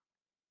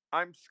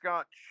I'm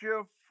Scott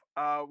Schiff.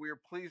 We are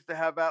pleased to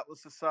have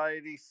Atlas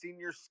Society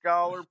senior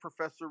scholar,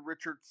 Professor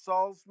Richard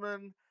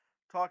Salsman,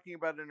 talking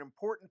about an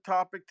important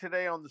topic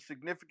today on the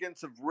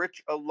significance of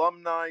rich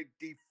alumni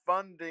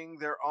defunding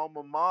their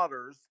alma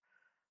maters.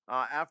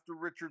 After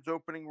Richard's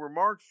opening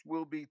remarks,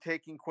 we'll be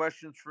taking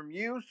questions from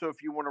you. So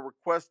if you want to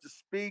request to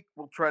speak,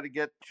 we'll try to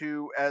get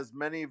to as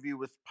many of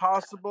you as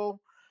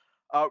possible.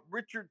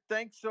 Richard,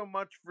 thanks so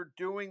much for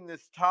doing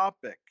this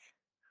topic.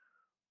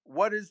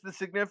 What is the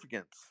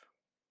significance?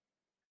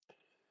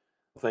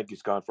 Thank you,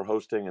 Scott, for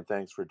hosting, and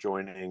thanks for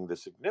joining. The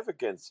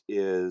significance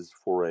is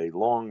for a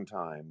long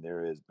time,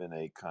 there has been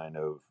a kind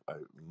of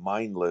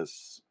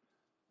mindless,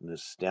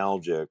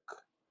 nostalgic,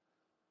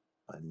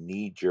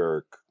 knee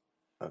jerk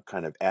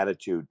kind of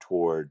attitude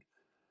toward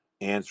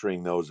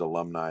answering those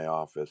alumni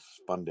office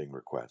funding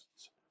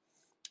requests.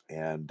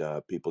 And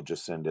people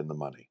just send in the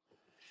money.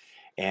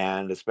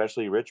 And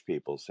especially rich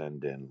people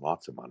send in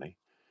lots of money.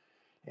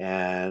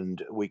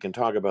 And we can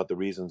talk about the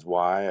reasons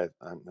why.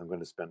 I'm going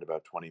to spend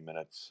about 20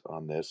 minutes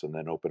on this and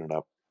then open it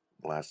up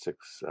last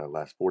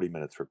 40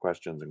 minutes for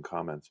questions and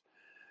comments.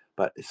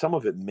 But some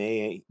of it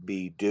may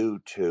be due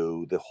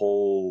to the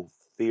whole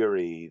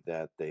theory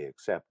that they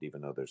accept, even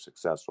though they're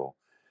successful.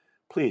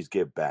 Please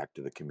give back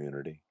to the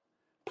community.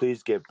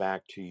 Please give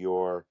back to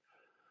your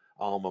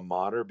alma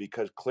mater,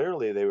 because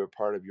clearly they were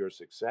part of your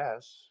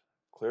success.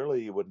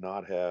 Clearly you would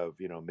not have,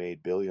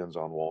 made billions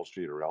on Wall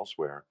Street or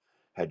elsewhere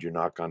had you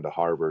not gone to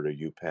Harvard or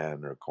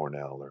UPenn or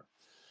Cornell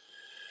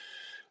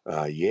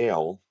or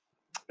Yale.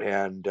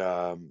 And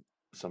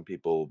some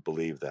people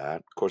believe that.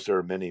 Of course, there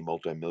are many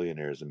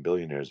multimillionaires and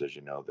billionaires, as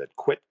you know, that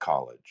quit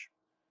college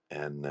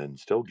and then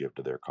still give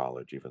to their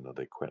college, even though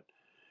they quit.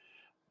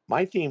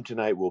 My theme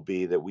tonight will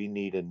be that we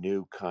need a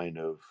new kind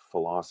of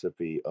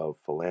philosophy of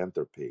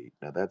philanthropy.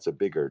 Now, that's a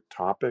bigger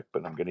topic,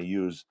 but I'm going to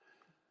use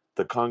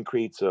the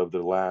concretes of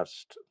the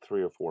last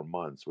 3 or 4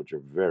 months, which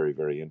are very,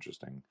 very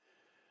interesting,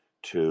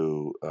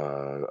 to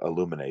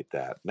illuminate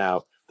that.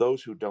 Now,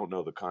 those who don't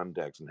know the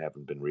context and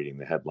haven't been reading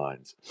the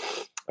headlines,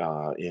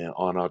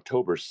 on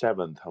October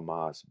 7th,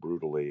 Hamas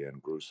brutally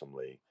and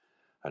gruesomely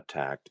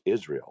attacked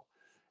Israel.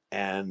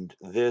 And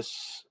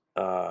this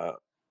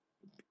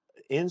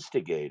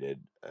instigated,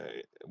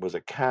 was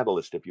a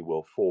catalyst, if you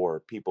will,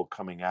 for people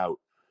coming out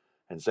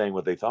and saying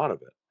what they thought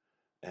of it.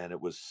 And it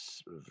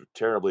was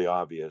terribly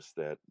obvious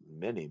that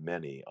many,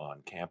 many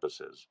on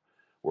campuses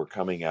were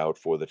coming out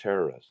for the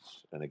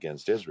terrorists and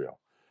against Israel.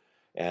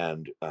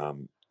 And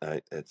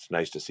it's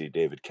nice to see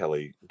David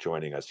Kelly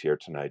joining us here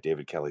tonight.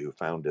 David Kelly, who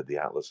founded the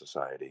Atlas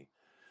Society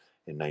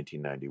in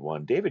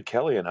 1991. David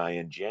Kelly and I,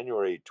 in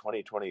January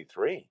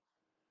 2023,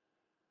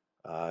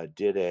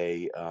 did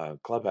a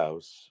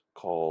clubhouse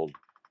called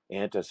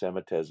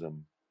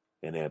Anti-Semitism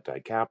and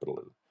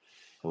Anti-Capitalism.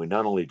 And we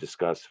not only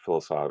discussed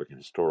philosophical and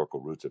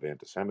historical roots of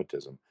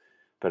anti-Semitism,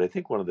 but I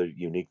think one of the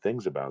unique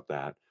things about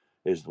that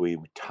is we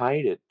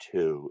tied it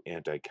to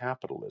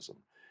anti-capitalism.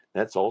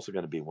 That's also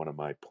going to be one of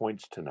my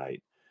points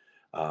tonight,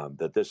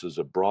 that this is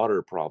a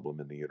broader problem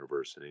in the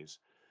universities,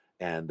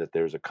 and that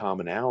there's a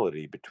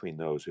commonality between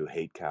those who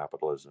hate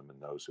capitalism and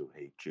those who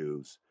hate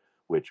Jews,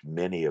 which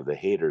many of the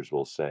haters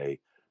will say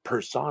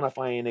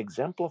personify and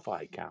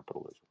exemplify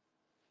capitalism.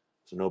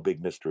 So no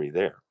big mystery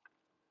there.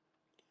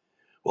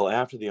 Well,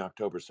 after the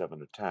October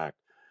 7th attack,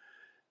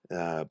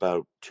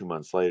 about 2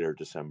 months later,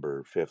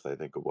 December 5th, I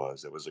think it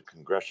was, there was a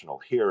congressional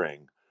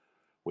hearing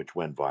which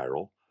went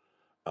viral.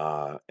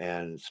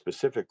 And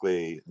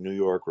specifically, New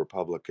York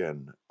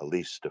Republican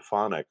Elise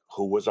Stefanik,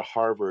 who was a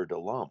Harvard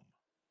alum,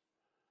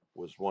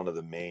 was one of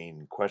the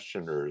main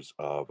questioners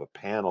of a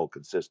panel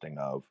consisting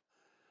of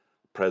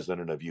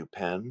president of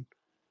UPenn,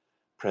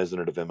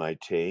 president of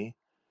MIT,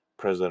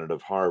 president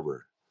of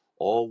Harvard,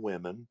 all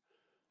women.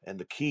 And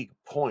the key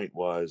point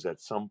was,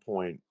 at some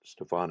point,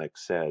 Stefanik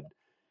said,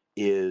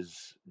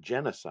 is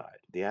genocide,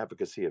 the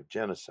advocacy of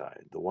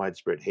genocide, the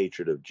widespread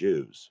hatred of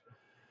Jews,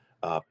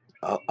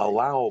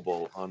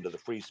 allowable under the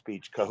free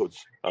speech codes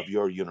of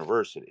your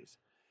universities?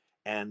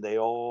 And they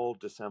all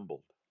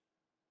dissembled,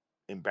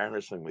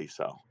 embarrassingly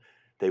so.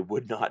 They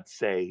would not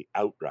say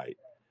outright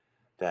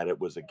that it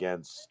was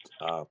against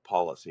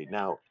policy.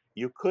 Now,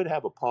 you could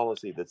have a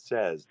policy that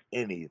says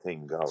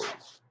anything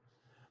goes,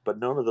 but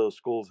none of those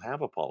schools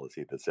have a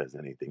policy that says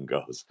anything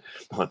goes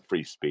on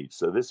free speech.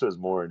 So this was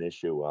more an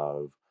issue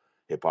of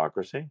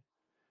hypocrisy.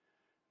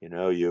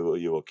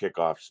 You will kick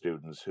off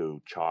students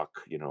who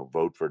chalk,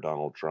 vote for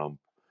Donald Trump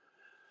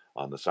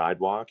on the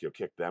sidewalk. You'll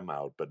kick them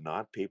out, but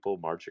not people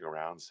marching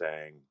around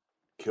saying,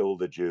 kill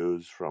the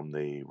Jews from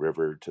the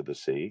river to the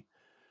sea,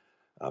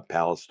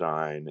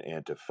 Palestine,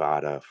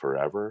 Intifada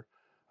forever.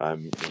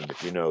 And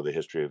if you know the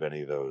history of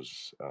any of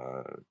those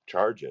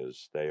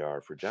charges, they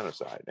are for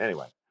genocide.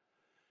 Anyway,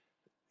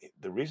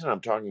 the reason I'm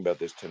talking about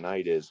this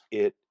tonight is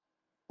it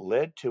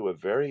led to a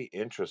very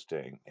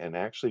interesting and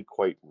actually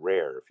quite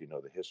rare, if you know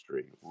the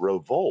history,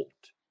 revolt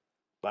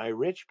by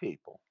rich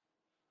people.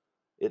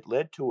 It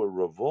led to a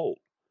revolt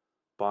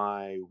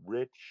by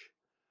rich,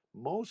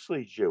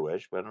 mostly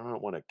Jewish, but I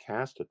don't want to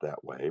cast it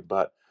that way,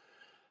 but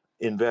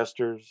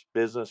investors,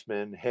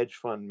 businessmen, hedge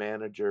fund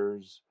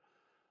managers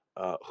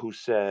who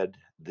said,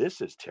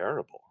 "This is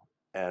terrible,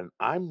 and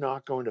I'm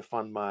not going to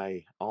fund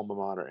my alma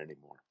mater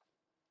anymore."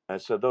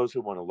 And so, those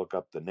who want to look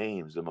up the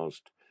names, the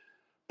most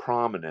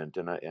prominent,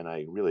 and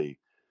I really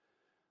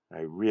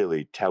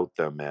tout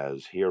them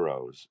as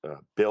heroes.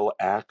 Bill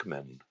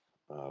Ackman,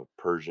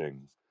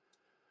 Pershing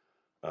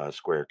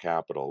Square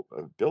Capital.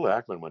 Bill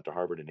Ackman went to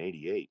Harvard in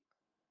 '88.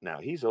 Now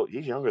he's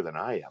younger than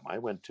I am. I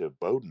went to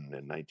Bowdoin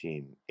in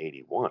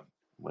 1981.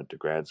 Went to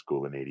grad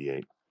school in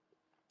 '88,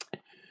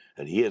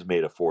 and he has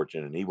made a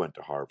fortune. And he went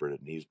to Harvard,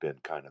 and he's been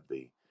kind of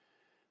the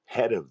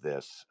head of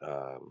this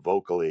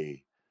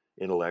vocally,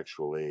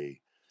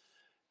 intellectually,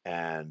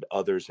 and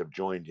others have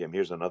joined him.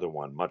 Here's another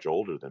one, much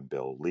older than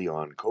Bill,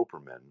 Leon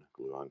Cooperman.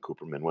 Leon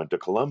Cooperman went to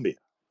Columbia.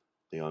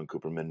 Leon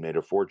Cooperman made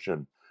a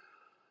fortune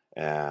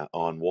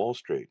on Wall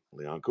Street.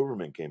 Leon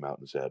Cooperman came out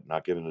and said,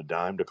 "Not giving a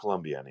dime to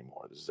Columbia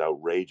anymore. This is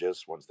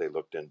outrageous," once they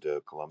looked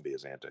into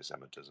Columbia's anti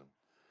Semitism.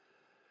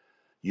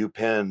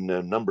 UPenn,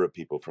 a number of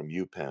people from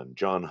UPenn,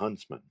 John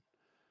Huntsman,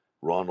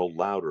 Ronald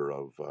Lauder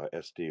of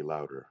SD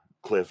Lauder,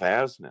 Cliff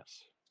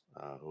Asness,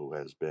 who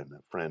has been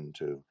a friend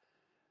to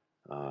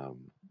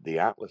the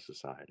Atlas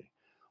Society,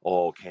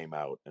 all came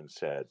out and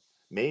said,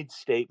 made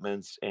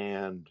statements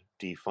and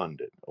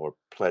defunded or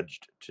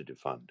pledged to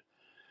defund.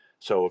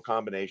 So a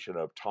combination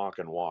of talk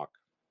and walk.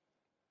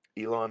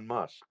 Elon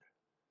Musk,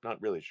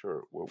 not really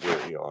sure where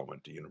Elon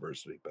went to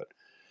university, but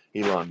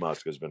Elon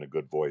Musk has been a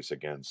good voice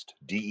against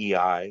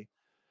DEI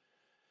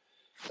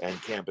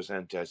and campus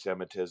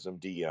anti-Semitism.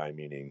 DEI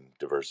meaning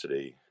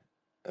diversity,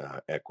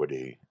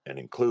 equity, and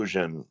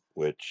inclusion,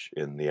 which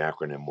in the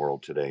acronym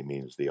world today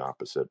means the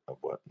opposite of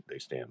what they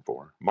stand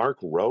for. Mark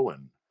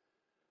Rowan,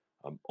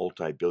 a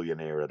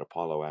multi-billionaire at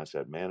Apollo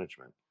Asset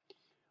Management,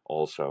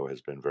 also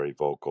has been very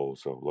vocal.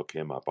 So look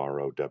him up,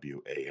 Rowan.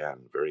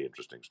 Very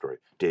interesting story.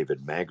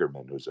 David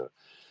Magerman, who's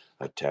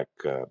a tech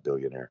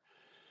billionaire.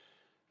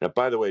 Now,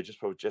 by the way,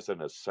 just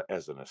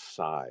as an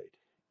aside,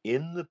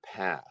 in the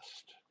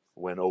past,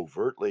 when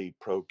overtly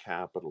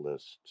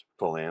pro-capitalist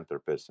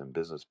philanthropists and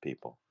business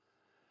people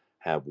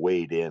have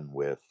weighed in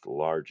with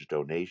large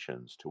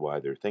donations to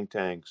either think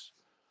tanks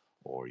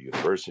or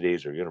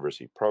universities or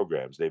university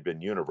programs, they've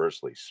been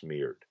universally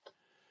smeared.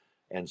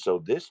 And so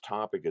this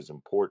topic is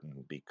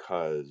important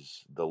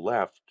because the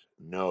left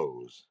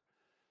knows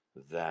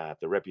that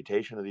the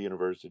reputation of the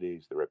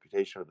universities, the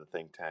reputation of the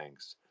think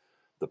tanks,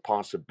 the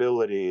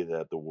possibility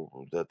that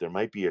that there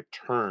might be a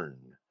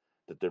turn,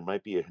 that there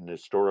might be an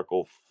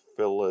historical,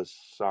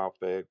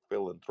 philosophic,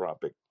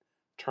 philanthropic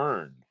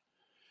turn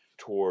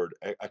toward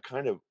a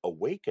kind of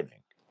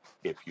awakening,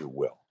 if you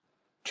will,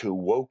 to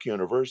woke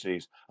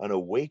universities, an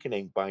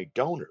awakening by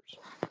donors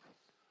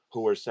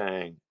who are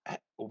saying,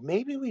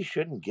 maybe we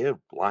shouldn't give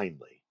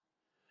blindly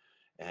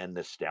and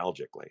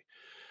nostalgically.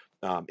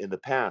 In the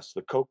past,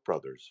 the Koch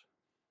brothers,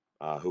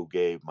 who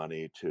gave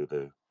money to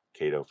the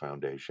Cato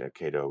Foundation,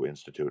 Cato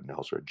Institute, and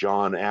elsewhere,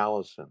 John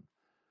Allison,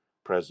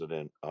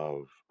 president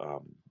of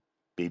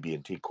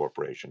BB&T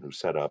Corporation, who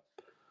set up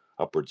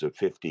upwards of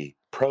 50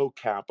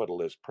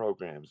 pro-capitalist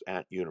programs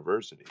at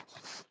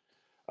universities.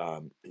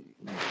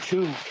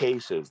 Two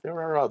cases, there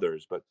are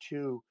others, but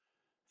two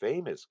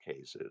famous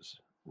cases,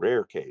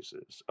 rare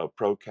cases of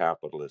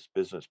pro-capitalist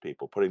business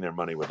people putting their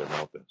money where their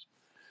mouth is.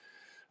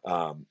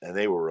 And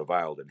they were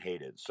reviled and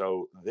hated.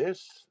 So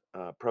this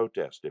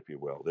protest, if you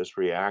will, this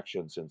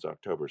reaction since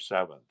October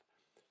 7th,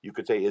 you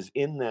could say is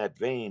in that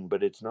vein,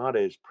 but it's not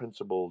as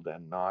principled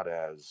and not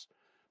as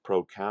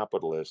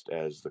pro-capitalist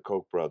as the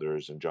Koch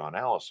brothers and John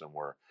Allison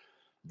were.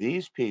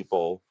 These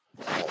people,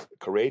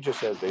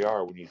 courageous as they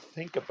are, when you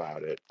think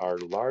about it, are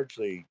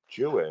largely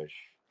Jewish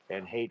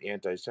and hate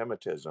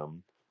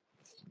anti-Semitism.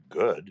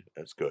 Good,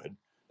 that's good.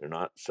 They're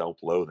not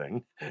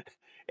self-loathing,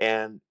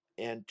 and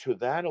to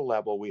that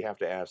level, we have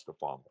to ask the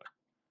following: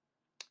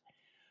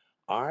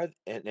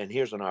 and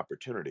here's an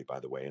opportunity,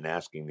 by the way, in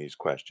asking these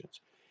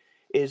questions: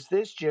 is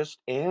this just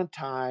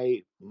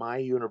anti my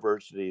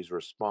university's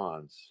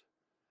response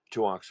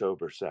to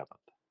October 7th?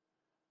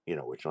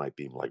 Which might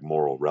be like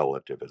moral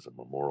relativism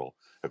or moral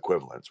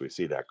equivalence. We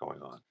see that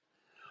going on.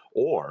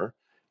 Or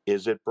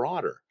is it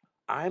broader?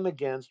 I'm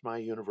against my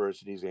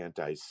university's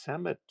anti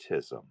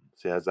Semitism.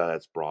 See,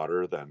 that's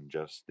broader than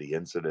just the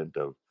incident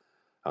of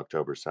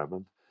October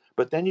 7th.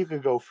 But then you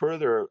could go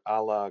further,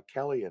 a la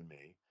Kelly and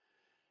me.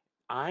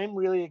 I'm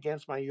really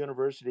against my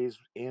university's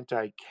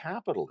anti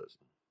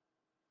capitalism.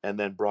 And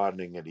then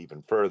broadening it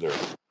even further.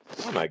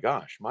 Oh my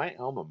gosh, my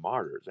alma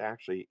mater is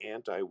actually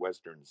anti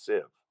Western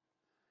Civ.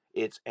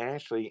 It's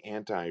actually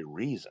anti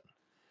reason.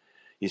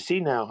 You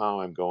see now how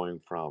I'm going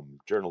from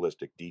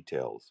journalistic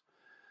details,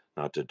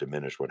 not to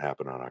diminish what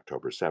happened on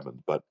October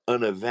 7th, but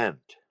an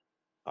event,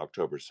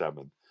 October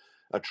 7th,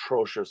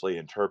 atrociously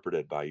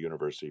interpreted by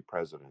university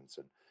presidents,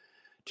 and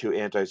to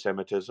anti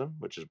Semitism,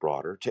 which is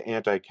broader, to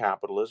anti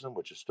capitalism,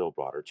 which is still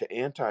broader, to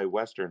anti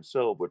Western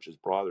Civ, which is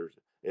broader,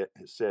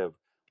 Civ,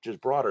 which is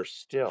broader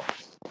still.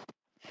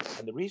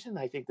 And the reason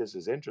I think this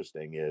is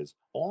interesting is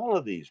all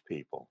of these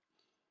people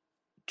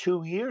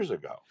 2 years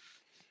ago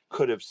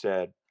could have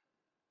said,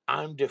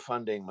 I'm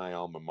defunding my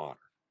alma mater.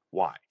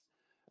 Why?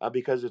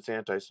 Because it's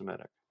anti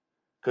Semitic,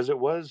 because it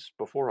was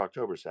before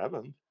October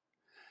 7th,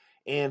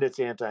 and it's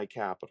anti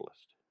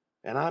capitalist.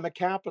 And I'm a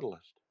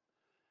capitalist,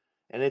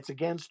 and it's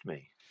against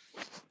me.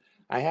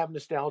 I have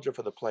nostalgia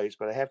for the place,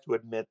 but I have to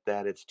admit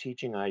that it's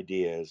teaching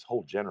ideas,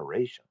 whole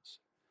generations,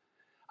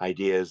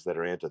 ideas that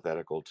are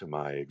antithetical to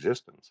my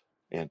existence,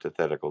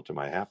 antithetical to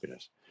my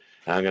happiness.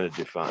 And I'm not going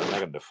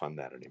to defund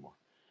that anymore.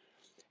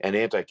 And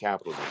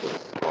anti-capitalism is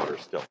broader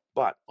still.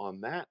 But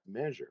on that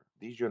measure,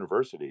 these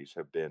universities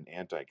have been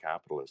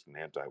anti-capitalist and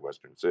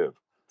anti-Western Civ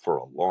for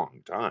a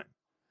long time.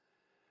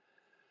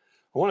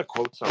 I want to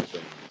quote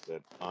something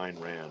that Ayn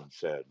Rand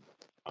said.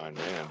 Ayn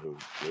Rand, who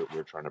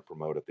we're trying to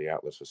promote at the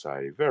Atlas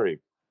Society, very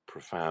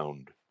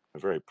profound, a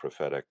very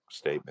prophetic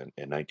statement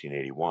in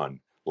 1981.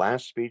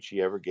 Last speech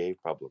he ever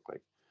gave publicly,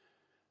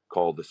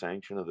 called The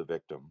Sanction of the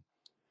Victim.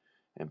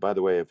 And by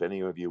the way, if any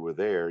of you were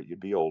there,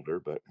 you'd be older,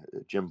 but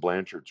Jim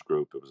Blanchard's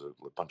group, it was a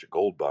bunch of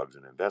gold bugs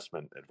and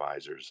investment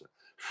advisors,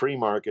 free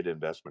market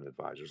investment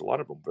advisors, a lot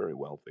of them very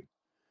wealthy.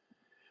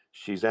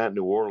 She's at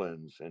New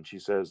Orleans, and she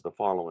says the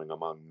following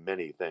among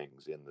many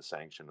things in The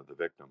Sanction of the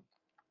Victim.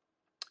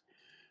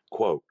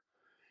 Quote,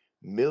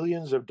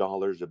 millions of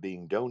dollars are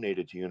being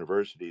donated to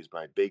universities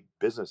by big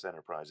business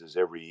enterprises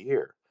every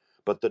year,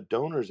 but the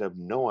donors have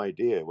no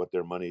idea what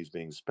their money is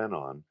being spent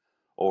on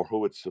or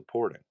who it's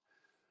supporting.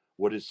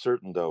 What is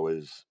certain, though,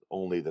 is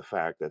only the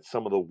fact that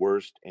some of the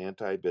worst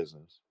anti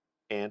business,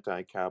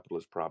 anti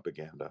capitalist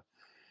propaganda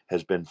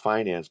has been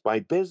financed by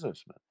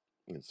businessmen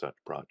in such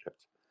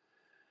projects.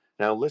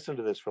 Now, listen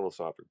to this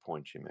philosophic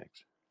point she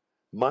makes.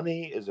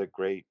 Money is a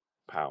great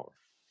power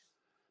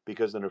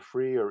because in a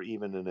free or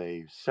even in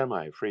a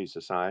semi free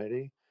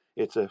society,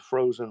 it's a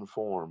frozen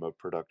form of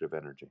productive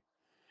energy.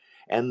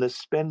 And the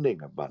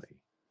spending of money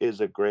is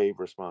a grave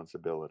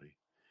responsibility.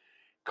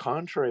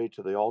 Contrary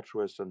to the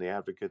altruists and the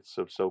advocates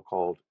of so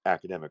called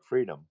academic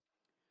freedom,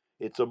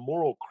 it's a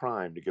moral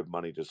crime to give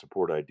money to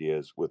support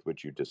ideas with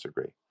which you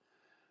disagree,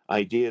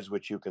 ideas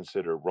which you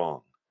consider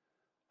wrong,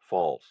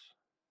 false,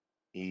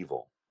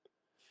 evil.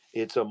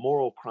 It's a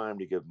moral crime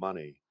to give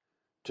money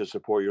to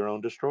support your own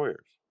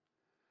destroyers.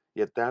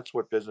 Yet that's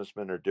what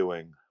businessmen are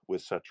doing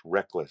with such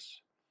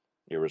reckless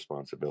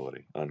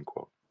irresponsibility,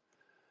 unquote.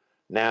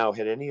 Now,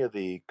 had any of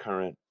the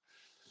current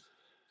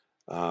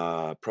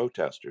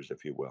protesters,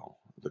 if you will,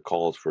 the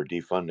calls for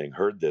defunding,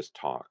 heard this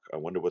talk, I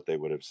wonder what they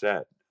would have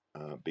said.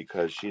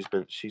 Because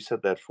she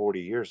said that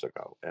 40 years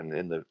ago, and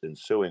in the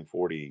ensuing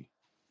 40,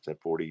 is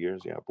that 40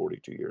 years? Yeah,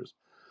 42 years.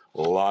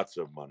 Lots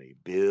of money,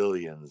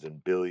 billions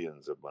and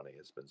billions of money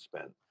has been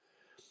spent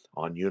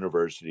on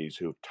universities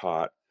who've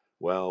taught,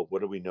 well,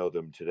 what do we know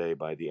them today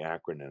by the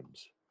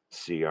acronyms?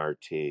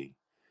 CRT,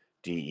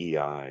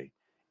 DEI,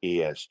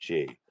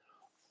 ESG,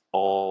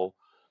 all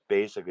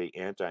basically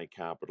anti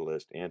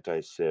capitalist,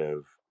 anti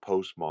civ,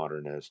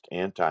 postmodernist,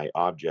 anti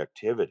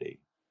objectivity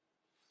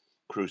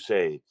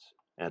crusades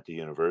at the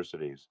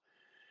universities,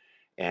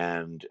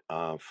 and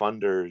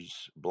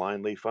funders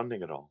blindly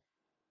funding it all.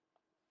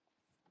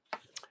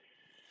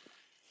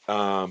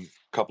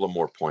 Couple of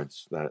more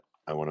points that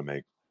I want to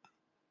make.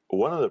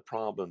 One of the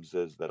problems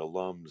is that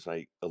alums,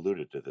 I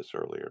alluded to this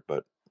earlier,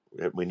 but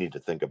we need to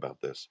think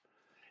about this.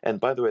 And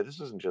by the way, this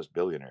isn't just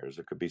billionaires.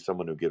 It could be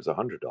someone who gives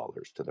 $100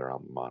 to their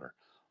alma mater.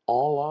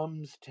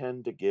 Alums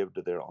tend to give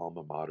to their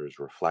alma maters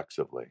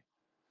reflexively,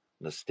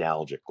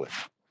 nostalgically,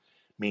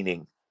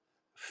 meaning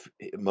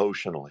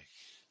emotionally,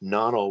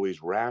 not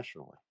always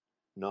rationally,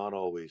 not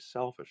always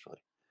selfishly.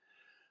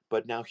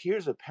 But now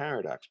here's a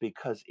paradox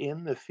because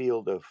in the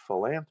field of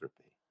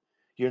philanthropy,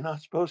 you're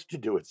not supposed to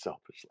do it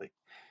selfishly.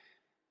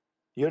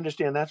 You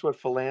understand that's what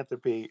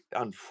philanthropy,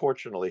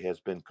 unfortunately, has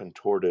been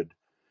contorted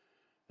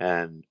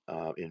and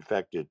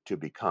infected to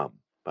become.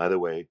 By the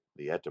way,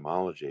 the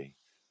etymology,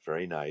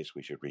 very nice.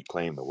 We should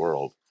reclaim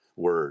the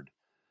word.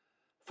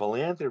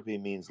 Philanthropy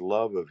means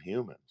love of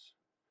humans.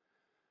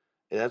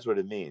 That's what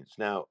it means.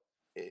 Now,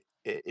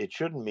 it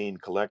shouldn't mean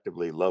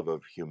collectively love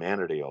of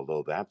humanity,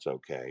 although that's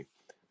okay.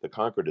 The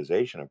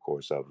concretization, of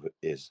course, of it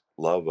is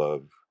love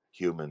of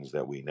humans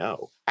that we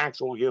know,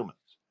 actual humans,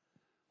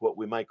 what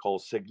we might call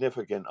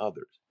significant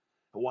others.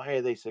 Why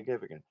are they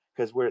significant?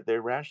 Because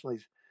they're rationally,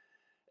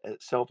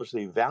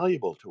 selfishly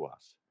valuable to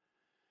us.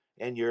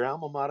 And your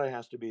alma mater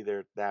has to be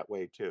there that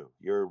way too.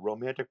 Your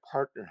romantic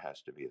partner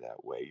has to be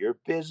that way. Your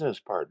business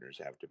partners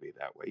have to be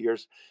that way.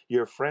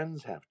 Your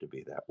friends have to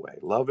be that way.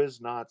 Love is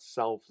not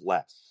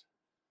selfless,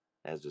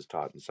 as is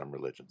taught in some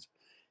religions.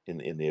 In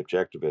the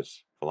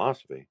objectivist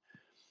philosophy,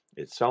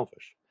 it's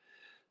selfish.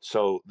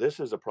 So this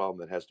is a problem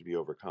that has to be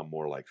overcome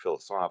more like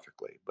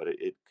philosophically, but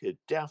it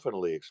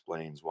definitely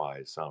explains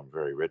why some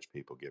very rich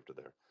people give to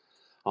their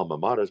alma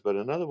maters. But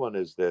another one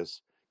is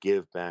this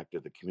give back to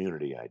the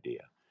community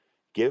idea.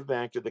 Give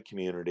back to the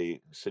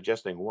community,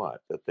 suggesting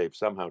what? That they've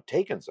somehow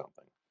taken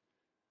something,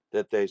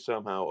 that they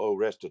somehow owe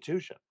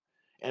restitution.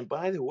 And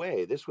by the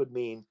way, this would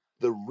mean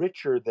the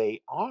richer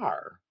they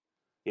are,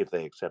 if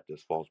they accept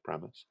this false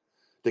premise,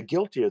 the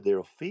guiltier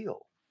they'll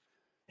feel.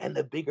 And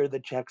the bigger the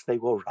checks they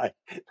will write,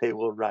 they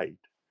will write.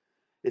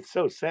 It's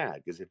so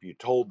sad because if you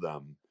told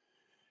them,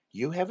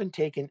 you haven't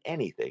taken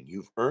anything,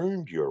 you've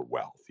earned your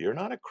wealth, you're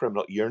not a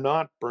criminal, you're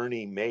not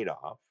Bernie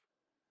Madoff,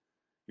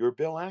 you're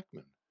Bill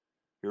Ackman,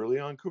 you're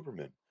Leon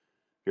Cooperman,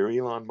 you're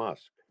Elon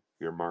Musk,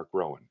 you're Mark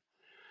Rowan,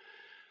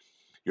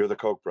 you're the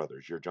Koch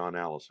brothers, you're John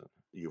Allison,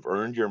 you've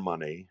earned your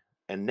money,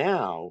 and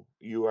now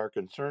you are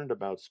concerned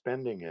about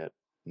spending it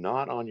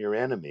not on your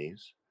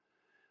enemies,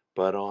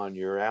 but on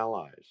your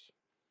allies.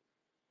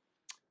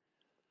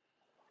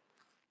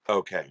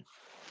 Okay.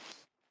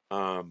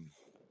 Um,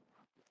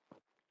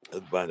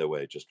 by the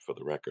way, just for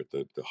the record,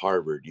 the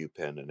Harvard,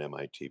 UPenn, and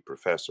MIT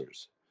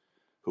professors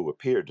who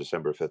appeared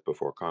December 5th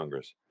before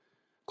Congress,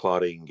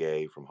 Claudine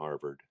Gay from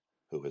Harvard,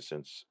 who has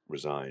since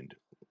resigned,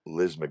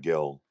 Liz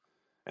McGill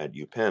at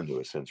UPenn, who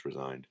has since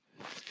resigned,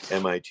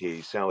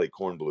 MIT, Sally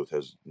Kornbluth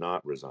has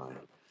not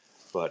resigned.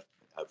 But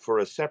for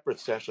a separate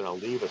session, I'll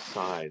leave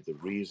aside the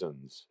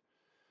reasons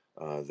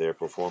their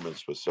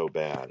performance was so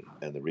bad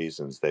and the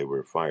reasons they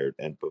were fired.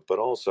 And but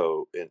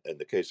also in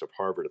the case of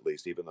Harvard, at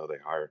least, even though they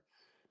hired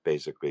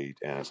basically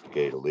asked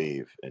Gay to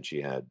leave and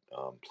she had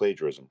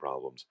plagiarism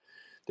problems,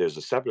 there's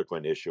a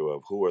subsequent issue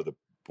of who are the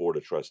board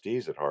of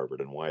trustees at Harvard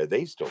and why are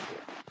they still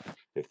there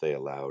if they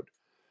allowed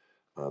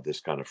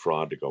this kind of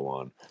fraud to go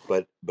on.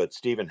 But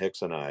Stephen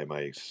Hicks and I,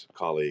 my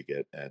colleague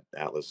at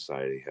Atlas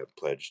Society, have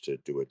pledged to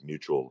do a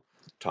mutual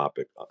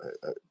topic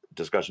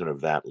discussion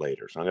of that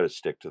later. So I'm going to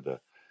stick to the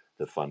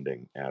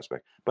funding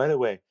aspect. By the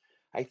way,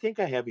 I think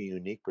I have a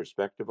unique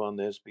perspective on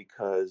this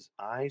because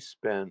I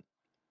spent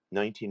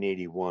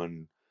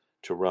 1981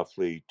 to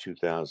roughly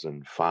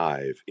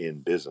 2005 in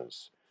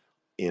business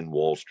in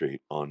Wall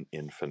Street on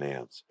in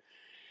finance.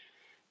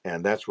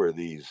 And that's where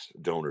these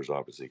donors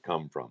obviously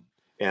come from.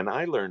 And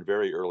I learned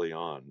very early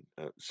on,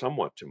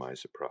 somewhat to my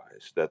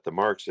surprise, that the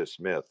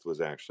Marxist myth was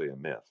actually a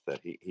myth,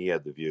 that he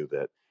had the view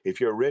that if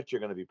you're rich,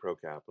 you're going to be pro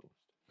capitalist.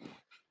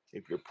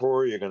 If you're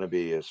poor, you're going to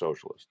be a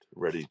socialist,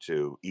 ready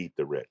to eat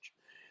the rich.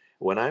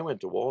 When I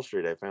went to Wall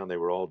Street, I found they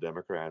were all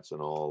Democrats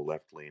and all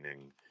left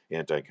leaning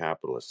anti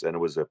capitalists. And it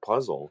was a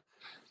puzzle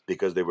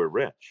because they were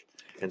rich.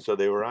 And so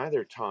they were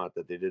either taught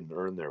that they didn't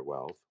earn their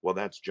wealth. Well,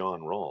 that's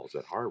John Rawls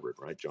at Harvard,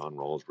 right? John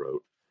Rawls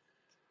wrote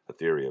a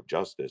theory of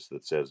justice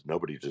that says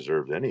nobody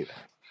deserves anything.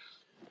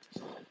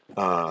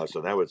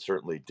 So that would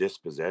certainly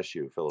dispossess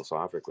you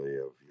philosophically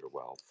of your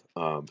wealth.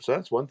 So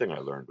that's one thing I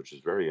learned, which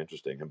is very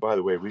interesting. And by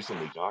the way,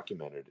 recently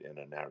documented in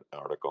an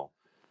article,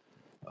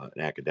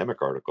 an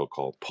academic article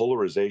called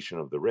Polarization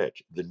of the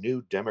Rich, the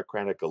New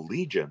Democratic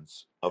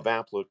Allegiance of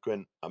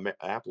Affluent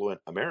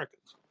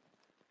Americans,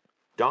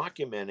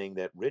 documenting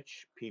that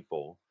rich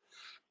people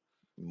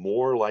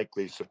more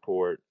likely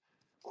support,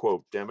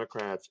 quote,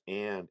 Democrats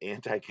and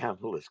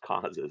anti-capitalist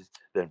causes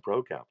than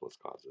pro-capitalist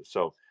causes.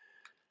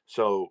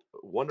 So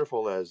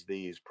wonderful as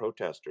these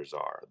protesters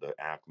are, the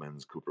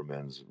Ackmans,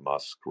 Coopermans,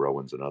 Musk,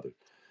 Rowans, and others,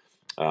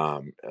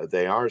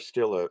 they are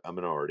still a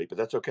minority, but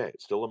that's okay.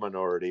 It's still a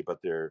minority,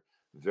 but they're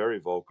very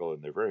vocal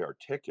and they're very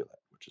articulate,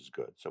 which is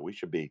good. So we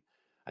should be,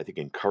 I think,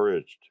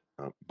 encouraged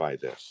by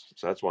this.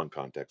 So that's one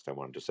context I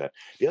wanted to set.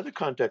 The other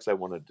context I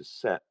wanted to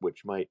set,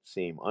 which might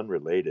seem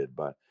unrelated,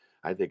 but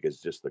I think is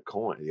just the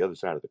coin, the other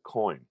side of the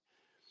coin.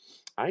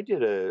 I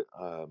did a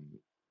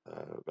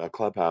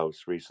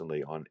clubhouse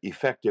recently on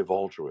effective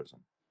altruism,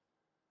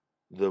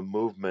 the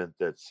movement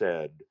that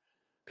said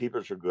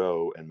people should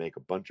go and make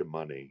a bunch of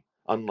money,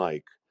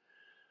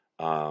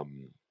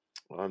 um,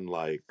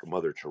 unlike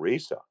Mother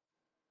Teresa,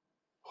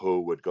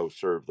 who would go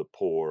serve the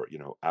poor,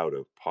 out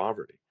of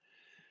poverty.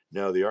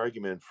 No, the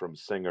argument from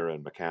Singer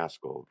and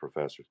McCaskill,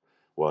 professors,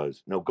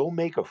 was no, go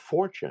make a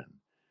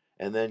fortune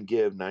and then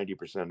give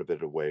 90% of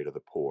it away to the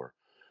poor.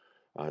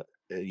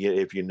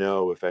 If you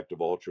know, effective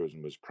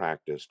altruism was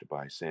practiced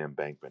by Sam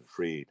Bankman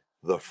Fried,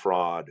 the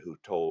fraud who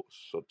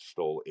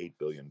stole $8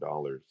 billion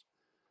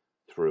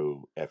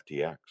through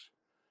FTX,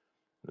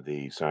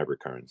 the cyber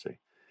currency.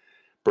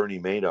 Bernie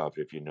Madoff,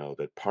 if you know,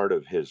 that part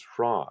of his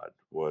fraud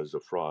was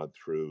a fraud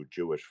through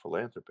Jewish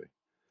philanthropy.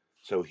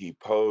 So he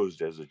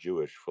posed as a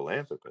Jewish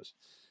philanthropist.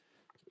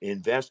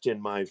 Invest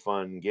in my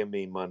fund, give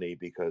me money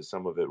because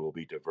some of it will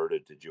be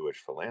diverted to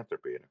Jewish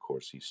philanthropy. And of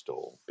course, he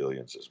stole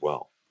billions as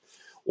well.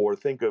 Or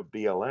think of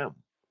BLM,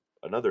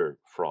 another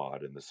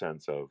fraud in the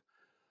sense of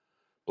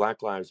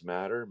Black Lives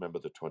Matter. Remember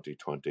the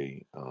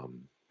 2020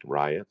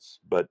 riots?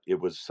 But it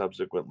was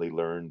subsequently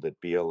learned that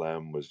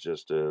BLM was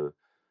just a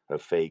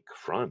fake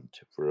front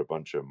for a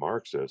bunch of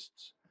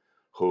Marxists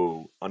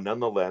who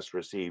nonetheless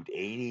received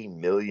 $80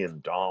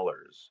 million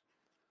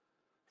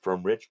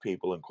from rich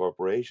people and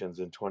corporations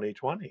in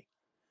 2020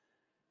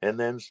 and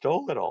then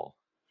stole it all.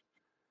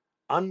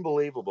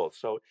 Unbelievable.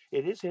 So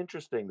it is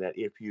interesting that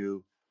if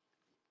you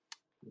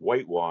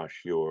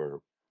whitewash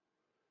your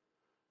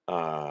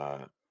uh,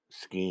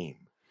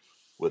 scheme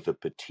with a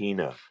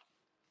patina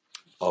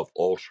of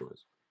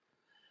altruism,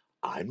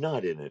 I'm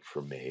not in it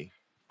for me.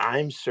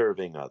 I'm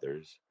serving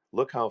others.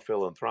 Look how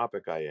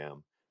philanthropic I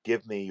am.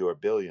 Give me your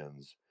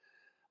billions.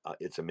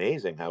 It's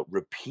amazing how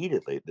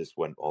repeatedly this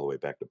went all the way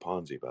back to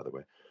Ponzi, by the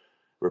way.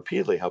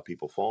 repeatedly how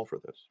people fall for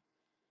this.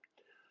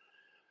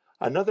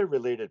 Another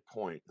related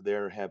point,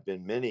 there have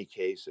been many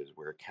cases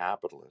where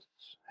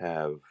capitalists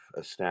have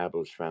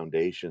established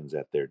foundations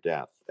at their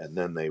death, and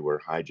then they were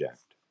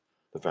hijacked.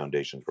 The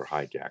foundations were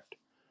hijacked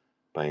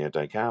by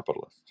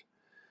anti-capitalists.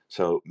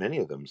 So many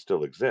of them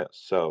still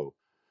exist. So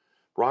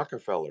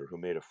Rockefeller, who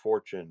made a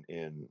fortune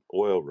in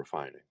oil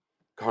refining,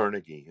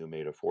 Carnegie, who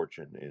made a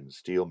fortune in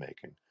steel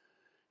making,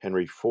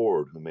 Henry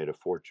Ford, who made a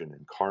fortune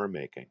in car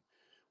making.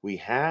 We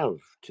have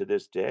to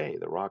this day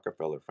the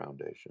Rockefeller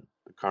Foundation,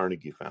 the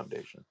Carnegie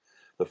Foundation,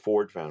 the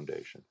Ford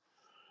Foundation,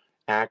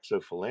 acts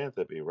of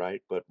philanthropy,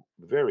 right? But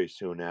very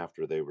soon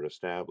after they were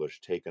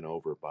established, taken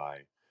over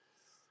by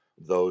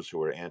those who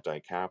were anti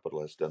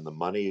capitalist, and the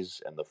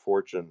monies and the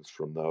fortunes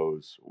from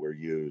those were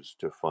used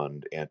to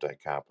fund anti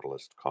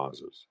capitalist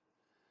causes.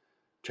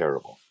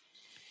 Terrible.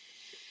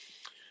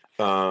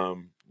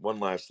 One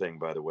last thing,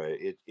 by the way,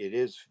 it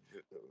is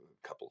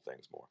a couple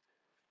things more.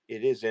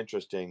 It is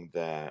interesting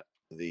that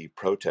the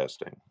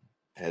protesting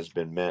has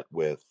been met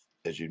with,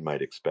 as you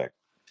might expect,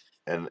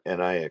 and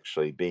I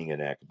actually, being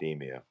in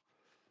academia,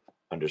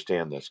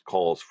 understand this,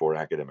 calls for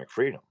academic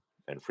freedom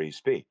and free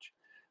speech.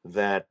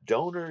 That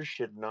donors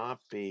should not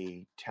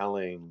be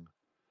telling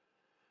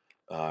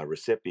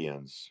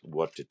recipients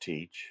what to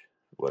teach,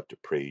 what to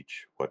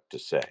preach, what to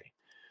say.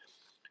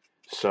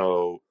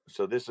 So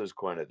this is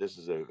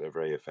a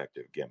very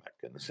effective gimmick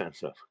in the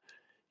sense of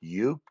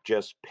you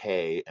just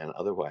pay and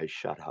otherwise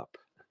shut up.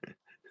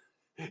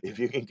 if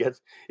you can get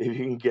if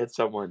you can get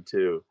someone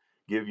to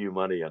give you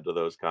money under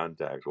those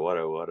contacts, what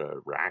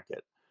a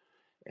racket.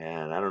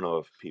 And I don't know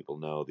if people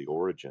know the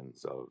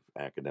origins of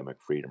academic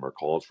freedom or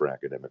calls for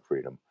academic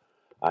freedom.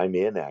 I'm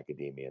in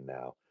academia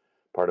now.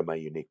 Part of my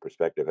unique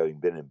perspective, having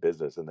been in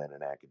business and then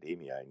in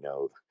academia, I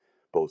know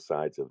both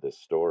sides of this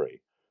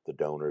story, the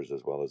donors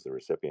as well as the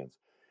recipients.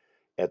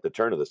 At the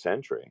turn of the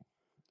century,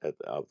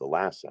 of the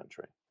last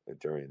century,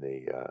 during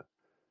the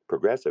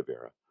progressive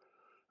era,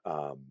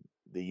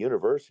 the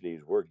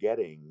universities were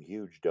getting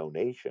huge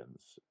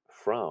donations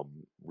from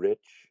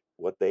rich,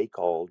 what they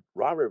called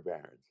robber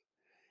barons.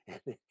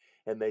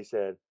 And they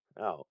said,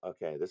 oh,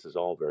 okay, this is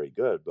all very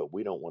good, but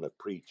we don't want to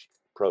preach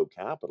pro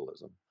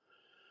capitalism.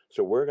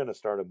 So we're going to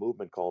start a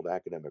movement called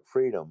academic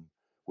freedom,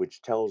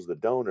 which tells the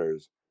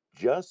donors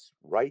just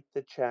write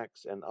the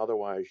checks and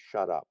otherwise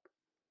shut up.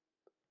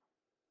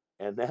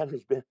 And that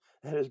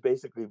has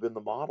basically been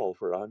the model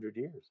for 100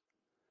 years,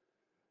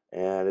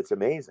 and it's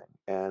amazing.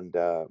 And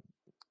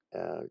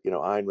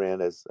Ayn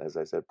Rand, as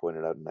I said,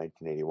 pointed out in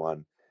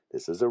 1981,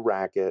 this is a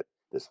racket.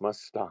 This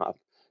must stop.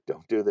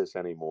 Don't do this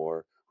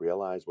anymore.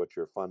 Realize what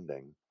you're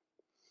funding.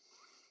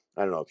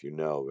 I don't know if you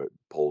know, but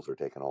polls are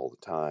taken all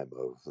the time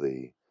of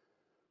the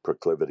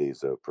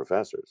proclivities of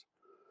professors.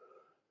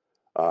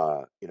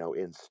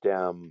 In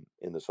STEM,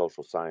 in the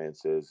social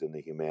sciences, in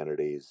the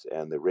humanities,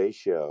 and the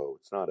ratio.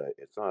 It's not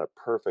a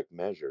perfect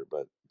measure,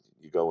 but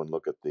you go and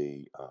look at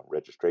the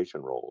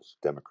registration rolls,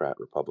 Democrat,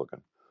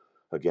 Republican.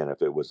 Again,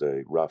 if it was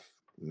a rough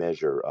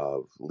measure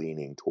of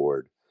leaning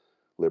toward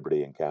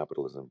liberty and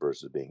capitalism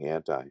versus being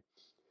anti,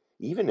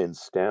 even in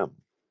STEM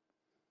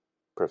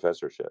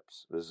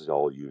professorships, this is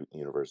all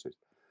universities.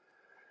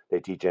 They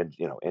teach,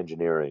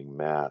 engineering,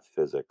 math,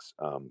 physics,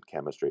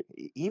 chemistry.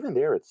 Even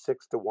there, it's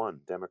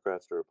 6-1,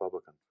 Democrats to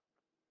Republicans.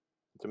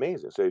 It's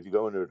amazing. So if you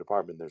go into a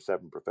department, there's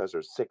 7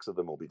 professors, 6 of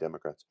them will be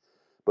Democrats.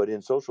 But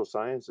in social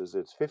sciences,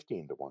 it's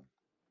 15-1.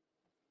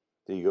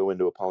 So you go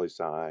into a poli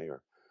sci,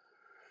 or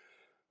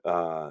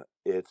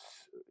it's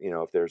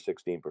if there are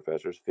 16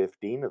 professors,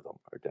 15 of them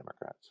are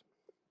Democrats.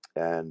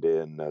 And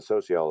in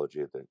sociology,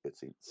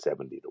 it's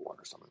 70-1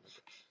 or something like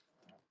that.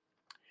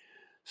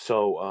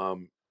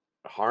 So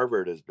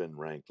Harvard has been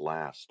ranked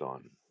last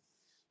on,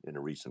 in a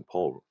recent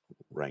poll,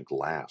 ranked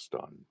last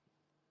on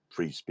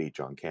free speech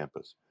on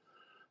campus.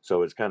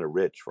 So it's kind of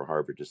rich for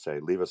Harvard to say,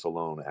 leave us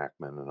alone,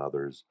 Ackman and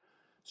others.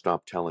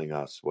 Stop telling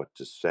us what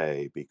to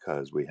say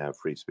because we have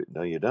free speech.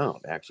 No, you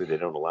don't. Actually, they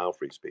don't allow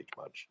free speech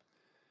much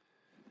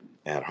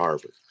at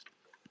Harvard.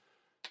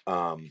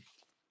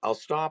 I'll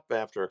stop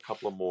after a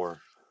couple of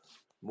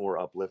more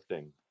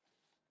uplifting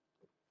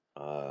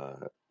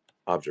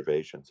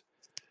observations.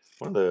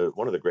 One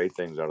of the great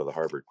things out of the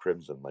Harvard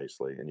Crimson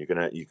lately, and you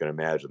can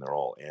imagine they're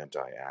all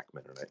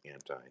anti-Ackman and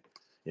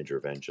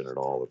anti-intervention at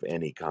all of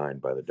any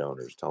kind by the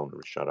donors, telling them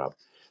to shut up.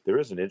 There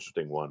is an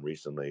interesting one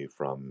recently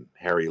from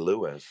Harry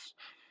Lewis,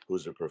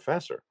 who's a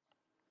professor,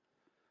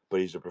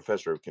 but he's a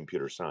professor of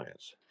computer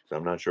science. So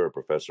I'm not sure a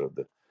professor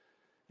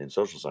in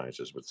social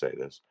sciences would say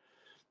this.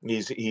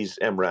 He's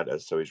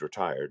emeritus, so he's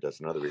retired.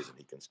 That's another reason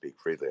he can speak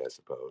freely, I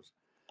suppose.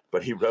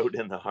 But he wrote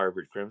in the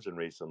Harvard Crimson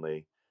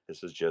recently.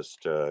 This is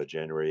just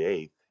January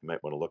 8th. You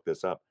might want to look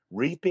this up.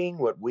 Reaping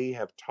what we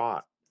have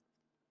taught.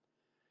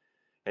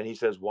 And he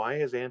says, why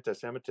has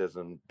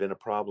anti-Semitism been a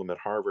problem at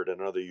Harvard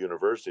and other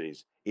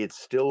universities? It's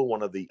still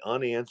one of the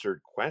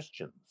unanswered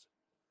questions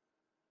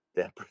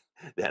that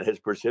that has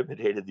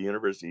precipitated the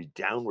university's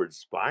downward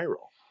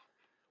spiral.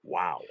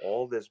 Wow,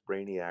 all this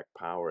brainiac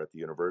power at the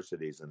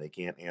universities, and they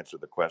can't answer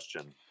the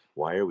question,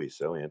 why are we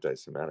so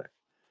anti-Semitic?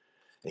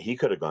 He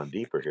could have gone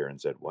deeper here and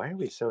said, why are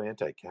we so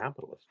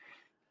anti-capitalist?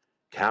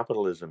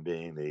 Capitalism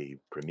being the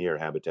premier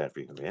habitat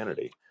for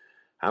humanity,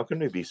 how can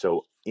we be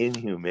so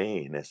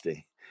inhumane as to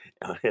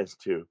as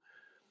to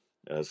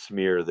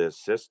smear this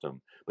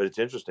system? But it's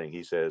interesting.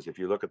 He says if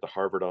you look at the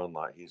Harvard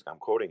Online, I'm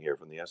quoting here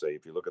from the essay.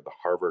 If you look at the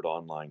Harvard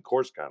Online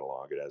course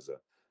catalog, it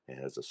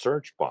has a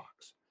search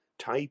box.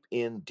 Type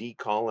in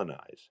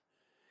decolonize,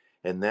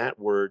 and that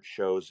word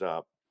shows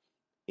up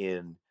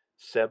in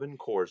 7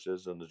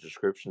 courses and the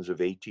descriptions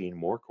of 18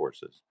 more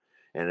courses.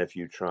 And if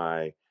you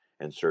try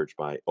and search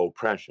by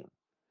oppression,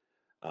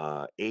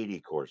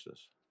 80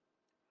 courses,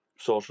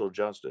 social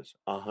justice,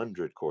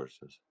 100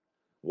 courses,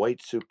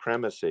 white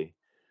supremacy,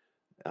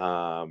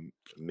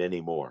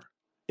 many more,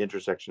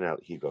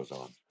 intersectionality, he goes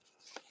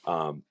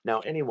on. Now,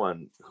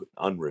 anyone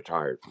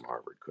unretired from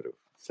Harvard could have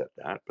said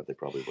that, but they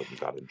probably wouldn't have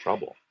got in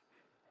trouble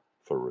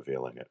for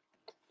revealing it.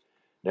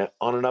 Now,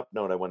 on an up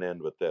note, I want to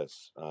end with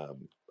this.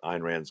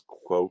 Ayn Rand's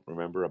quote,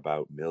 remember,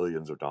 about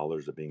millions of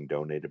dollars are being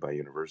donated by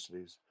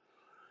universities?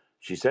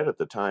 She said at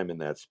the time in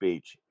that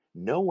speech,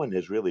 no one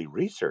has really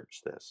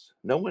researched this.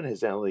 No one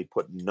has only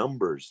put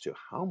numbers to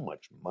how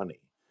much money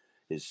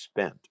is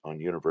spent on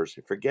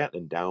university. Forget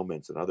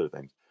endowments and other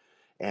things,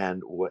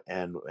 and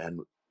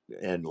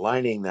and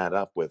lining that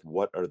up with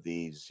what are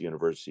these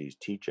universities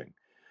teaching.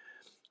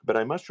 But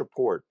I must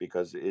report,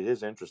 because it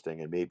is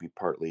interesting and maybe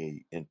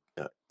partly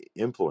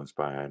influenced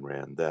by Ayn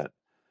Rand, that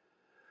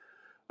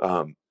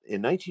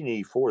in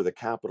 1984, the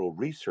Capital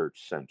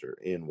Research Center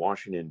in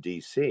Washington,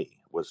 D.C.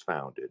 was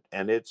founded,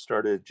 and it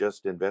started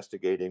just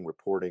investigating,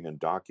 reporting, and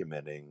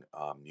documenting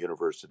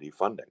university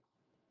funding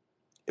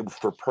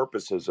for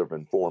purposes of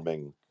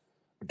informing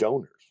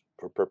donors,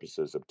 for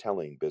purposes of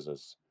telling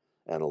business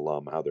and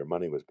alum how their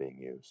money was being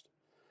used.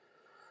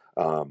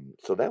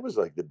 So that was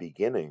like the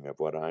beginning of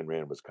what Ayn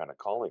Rand was kind of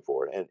calling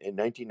for. And in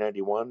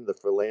 1991, the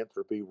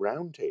Philanthropy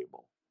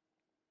Roundtable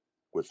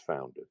was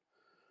founded.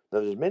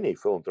 Now, there's many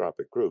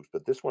philanthropic groups,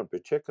 but this one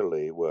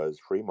particularly was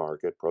free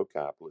market,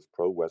 pro-capitalist,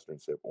 pro-Western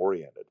civ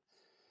oriented.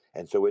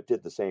 And so it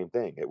did the same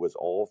thing. It was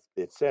all,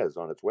 it says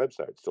on its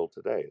website still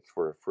today, it's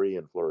for a free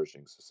and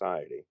flourishing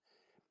society.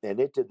 And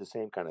it did the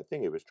same kind of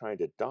thing. It was trying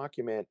to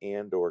document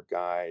and or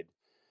guide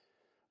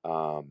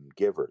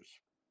givers,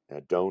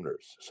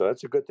 donors. So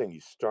that's a good thing.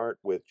 You start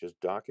with just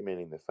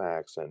documenting the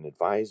facts and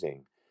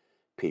advising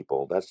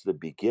people. That's the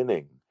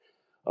beginning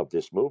of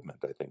this movement,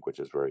 I think, which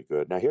is very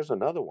good. Now, here's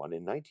another one.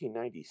 In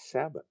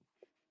 1997,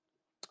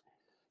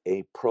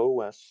 a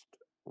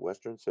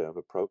Western Civ,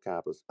 a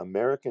pro-capitalist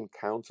American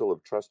Council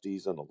of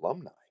Trustees and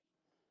Alumni,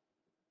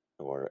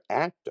 or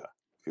ACTA,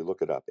 if you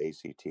look it up,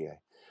 ACTA,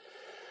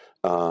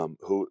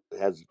 who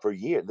has for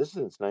years, this is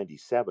since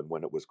 97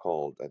 when it was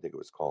called, I think it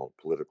was called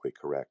Politically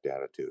Correct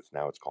Attitudes.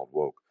 Now it's called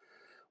Woke.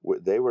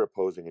 They were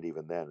opposing it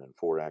even then, and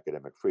for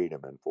academic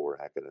freedom and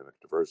for academic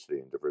diversity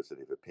and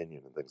diversity of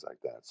opinion and things like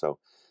that. So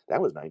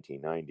that was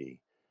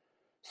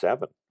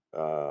 1997.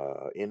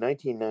 In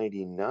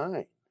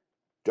 1999,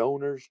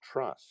 Donors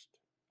Trust.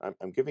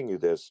 I'm giving you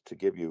this to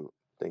give you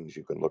things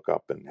you can look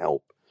up and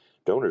help.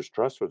 Donors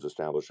Trust was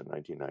established in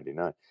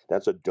 1999.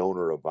 That's a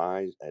donor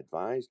advised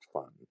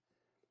fund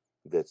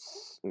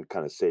that's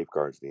kind of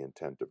safeguards the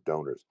intent of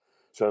donors.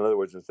 So, in other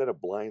words, instead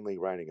of blindly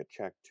writing a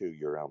check to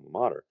your alma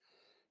mater,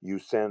 you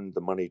send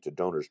the money to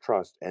Donors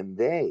Trust, and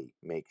they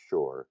make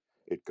sure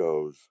it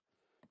goes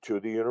to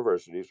the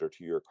universities or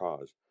to your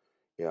cause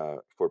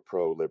for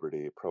pro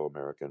liberty, pro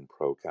American,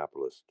 pro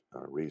capitalist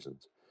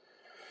reasons.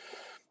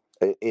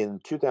 In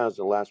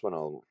 2000, the last one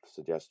I'll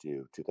suggest to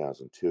you,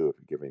 2002, if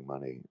you're giving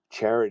money,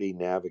 Charity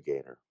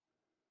Navigator.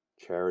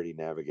 Charity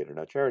Navigator.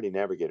 Now, Charity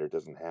Navigator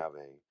doesn't have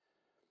a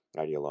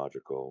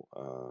ideological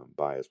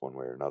bias one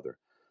way or another,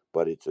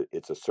 but it's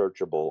a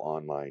searchable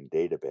online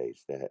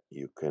database that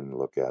you can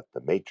look at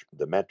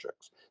the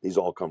metrics. These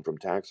all come from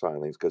tax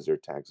filings because they're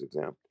tax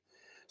exempt.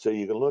 So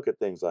you can look at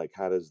things like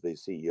how does the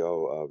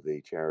CEO of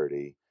the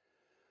charity,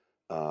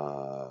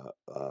 how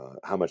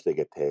much they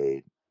get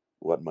paid,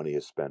 what money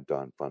is spent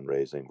on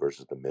fundraising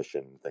versus the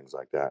mission, things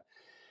like that.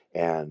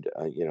 And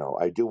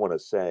I do want to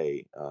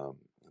say,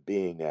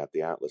 being at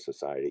the Atlas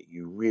Society,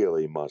 you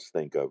really must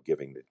think of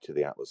giving to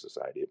the Atlas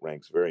Society. It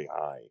ranks very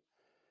high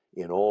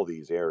in all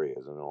these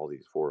areas, and all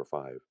these 4 or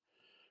 5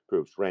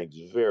 groups ranks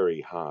very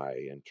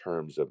high in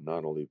terms of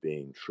not only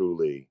being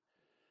truly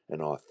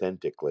and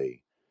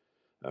authentically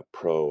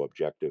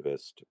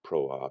pro-objectivist,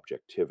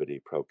 pro-objectivity,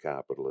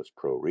 pro-capitalist,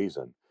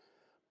 pro-reason,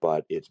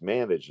 but it's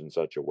managed in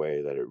such a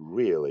way that it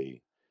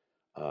really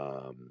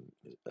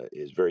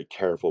is very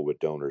careful with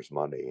donors'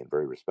 money and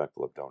very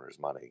respectful of donors'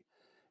 money,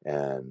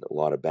 and a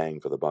lot of bang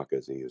for the buck,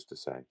 as he used to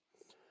say.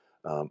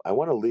 I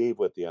want to leave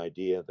with the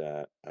idea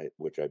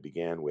which I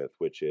began with,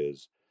 which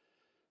is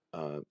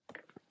uh,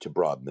 to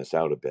broaden this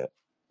out a bit,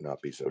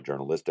 not be so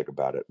journalistic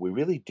about it. We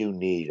really do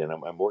need, and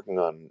I'm working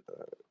on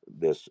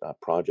this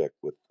project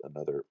with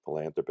another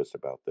philanthropist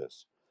about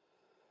this,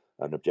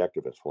 an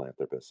objectivist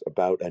philanthropist,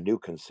 about a new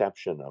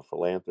conception of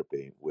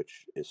philanthropy,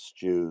 which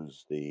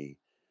eschews the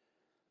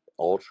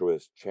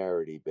altruist,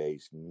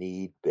 charity-based,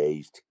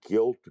 need-based,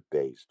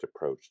 guilt-based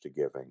approach to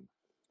giving,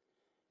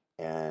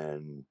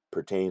 and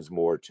pertains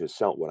more to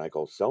what I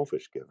call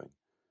selfish giving,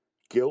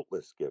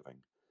 guiltless giving.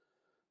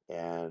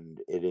 And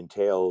it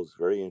entails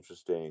very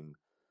interesting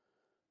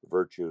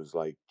virtues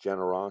like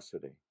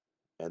generosity,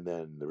 and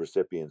then the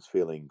recipients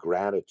feeling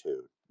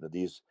gratitude. Now,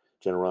 these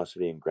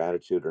generosity and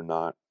gratitude are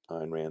not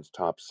Ayn Rand's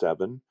top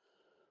 7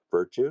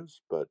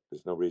 virtues, but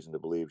there's no reason to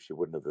believe she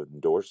wouldn't have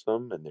endorsed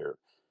them, and they're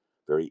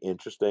very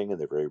interesting and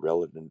they're very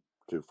relevant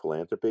to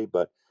philanthropy.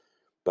 But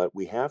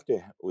we have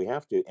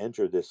to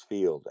enter this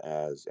field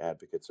as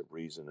advocates of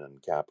reason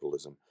and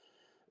capitalism.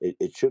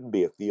 It shouldn't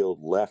be a field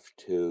left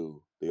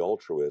to the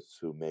altruists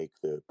who make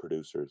the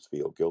producers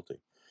feel guilty.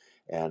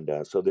 And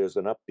so there's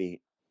an upbeat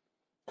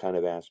kind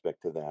of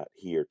aspect to that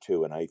here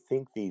too. And I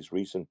think these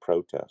recent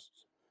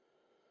protests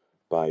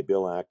by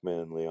Bill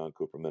Ackman, Leon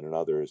Cooperman, and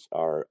others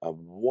are a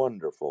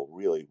wonderful,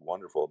 really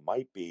wonderful. It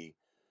might be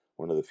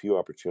one of the few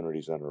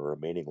opportunities in our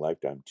remaining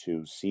lifetime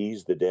to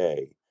seize the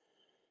day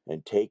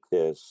and take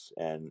this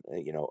and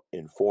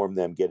inform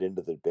them, get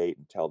into the debate,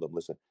 and tell them,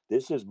 listen,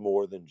 this is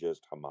more than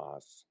just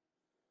Hamas.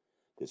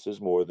 This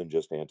is more than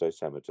just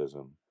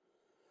anti-Semitism.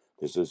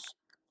 This is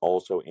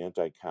also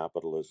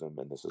anti-capitalism,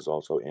 and this is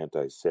also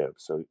anti-civ.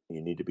 So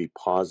you need to be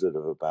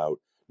positive about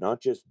not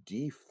just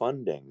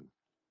defunding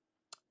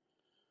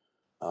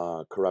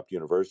corrupt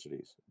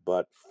universities,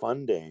 but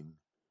funding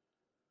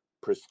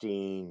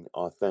pristine,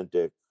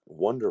 authentic,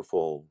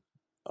 wonderful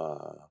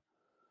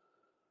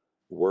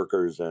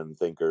workers and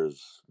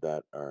thinkers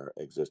that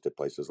exist at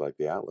places like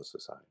the Atlas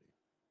Society.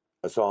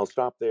 So I'll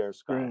stop there,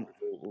 Scott. Great.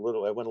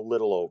 I went a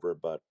little over,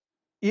 but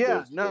Yeah,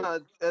 there's no,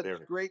 that's there.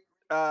 great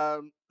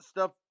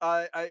stuff.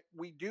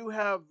 We do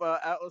have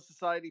Atlas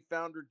Society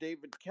founder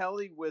David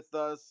Kelly with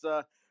us.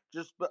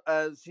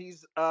 As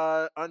he's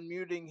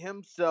unmuting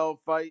himself,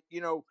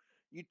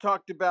 you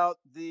talked about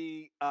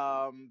the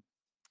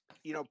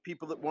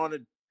people that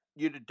wanted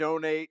you to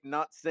donate and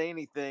not say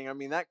anything. I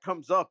mean, that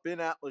comes up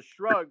in Atlas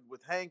Shrugged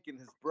with Hank and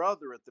his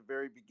brother at the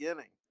very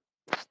beginning.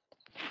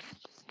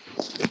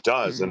 It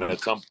does, and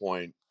at some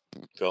point,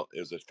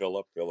 is it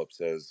Philip? Philip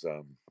says,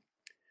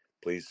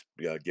 "Please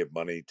give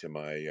money to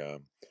my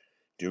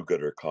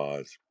do-gooder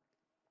cause."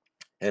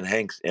 And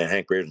Hank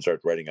Reardon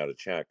starts writing out a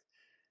check,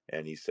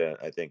 and he said,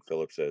 "I think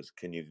Philip says,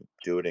 can you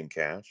do it in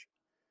cash?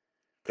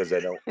 Because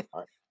I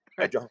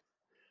don't,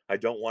 I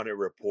don't want it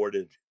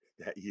reported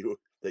that you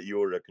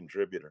were a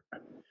contributor."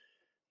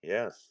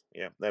 Yes,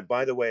 yeah. And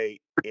by the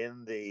way,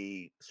 in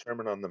the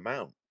Sermon on the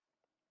Mount,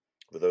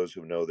 for those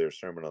who know their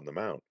Sermon on the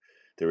Mount,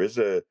 there is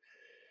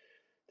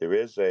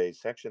a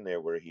section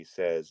there where he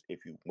says,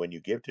 if you when you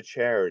give to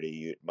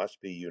charity, it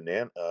must be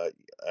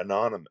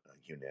anonymous.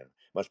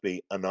 Must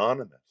be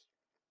anonymous,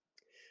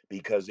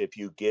 because if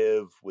you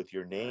give with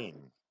your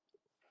name,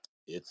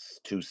 it's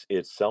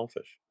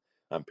selfish.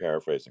 I'm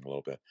paraphrasing a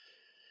little bit.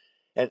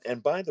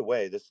 And by the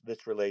way,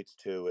 this relates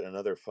to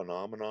another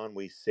phenomenon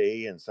we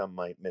see, and some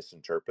might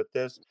misinterpret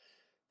this.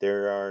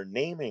 There are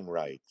naming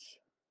rights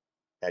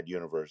at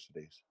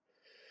universities.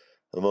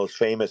 The most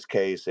famous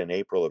case in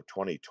April of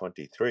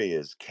 2023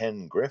 is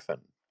Ken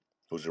Griffin,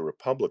 who's a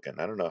Republican.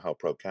 I don't know how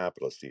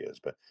pro-capitalist he is,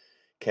 but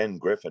Ken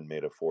Griffin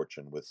made a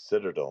fortune with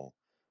Citadel,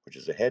 which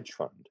is a hedge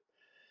fund,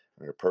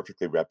 and a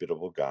perfectly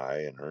reputable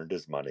guy, and earned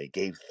his money,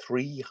 gave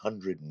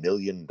 $300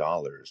 million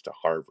to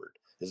Harvard.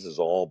 This is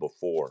all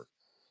before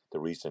the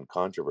recent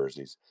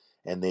controversies.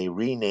 And they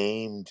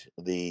renamed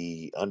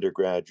the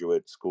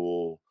undergraduate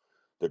school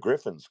the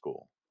Griffin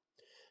School.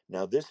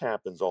 Now, this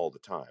happens all the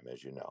time,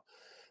 as you know.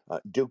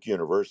 Duke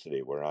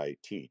University, where I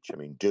teach, I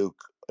mean, Duke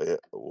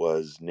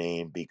was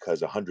named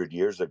because 100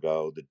 years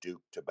ago, the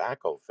Duke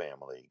tobacco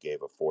family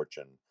gave a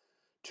fortune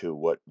to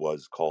what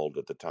was called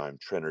at the time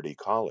Trinity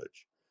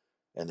College,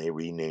 and they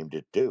renamed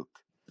it Duke.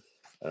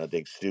 And I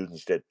think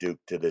students at Duke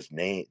to this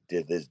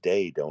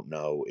day don't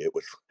know it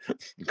was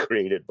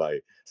created by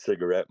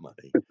cigarette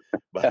money,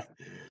 but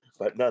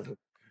but none,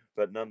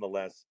 but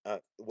nonetheless,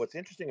 what's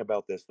interesting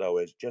about this though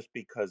is just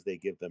because they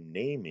give them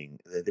naming,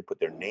 they put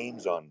their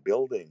names on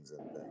buildings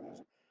and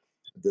things,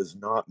 does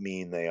not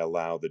mean they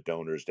allow the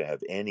donors to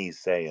have any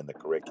say in the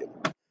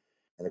curriculum.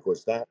 And of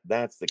course,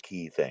 that's the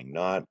key thing,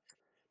 not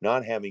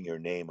having your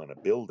name on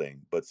a building,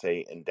 but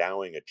say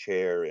endowing a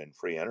chair in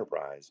free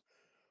enterprise,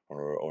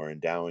 or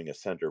endowing a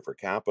center for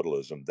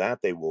capitalism, that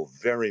they will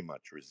very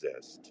much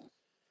resist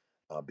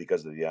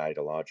because of the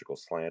ideological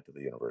slant of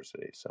the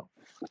university. So,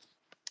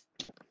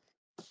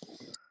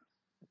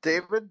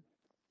 David?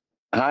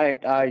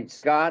 Hi,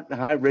 Scott.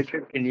 Hi,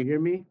 Richard. Can you hear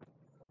me?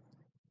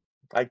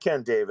 I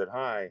can, David.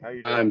 Hi, how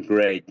you I'm doing?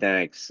 great,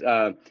 thanks.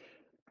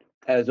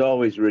 As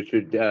always,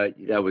 Richard,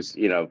 that was,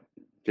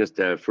 just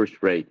a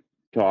first-rate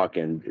talk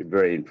and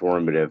very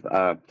informative.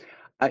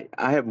 I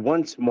have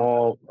one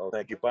small. Oh,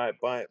 thank you. By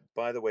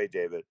the way,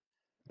 David,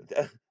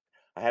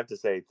 I have to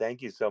say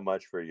thank you so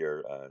much for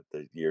your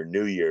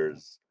New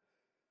Year's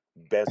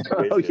best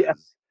Oh yeah.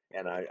 wishes.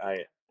 And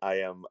I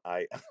am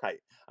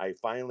I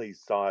finally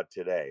saw it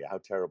today. How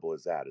terrible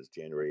is that? It's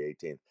January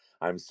 18th.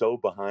 I'm so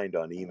behind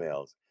on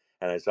emails,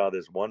 and I saw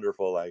this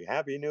wonderful like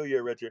Happy New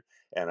Year, Richard,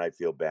 and I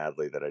feel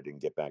badly that I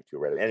didn't get back to you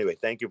right. Anyway,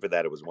 thank you for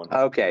that. It was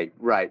wonderful. Okay,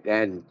 right.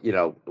 And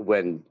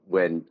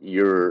when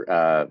you're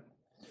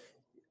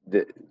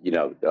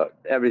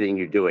everything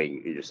you're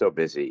doing, you're so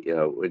busy.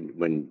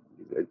 When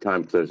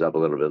time clears up a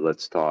little bit,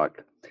 let's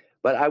talk.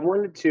 But I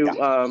wanted Yeah,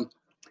 to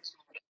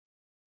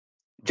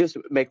just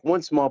make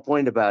one small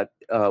point about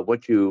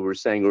what you were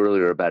saying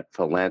earlier about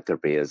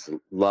philanthropy as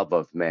love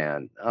of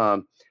man.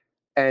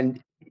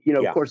 And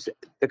of yeah, course,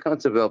 the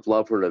concept of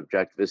love for an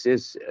objectivist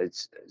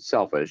it's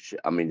selfish.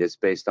 I mean, it's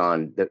based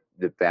on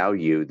the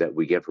value that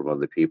we get from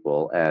other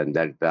people, and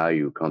that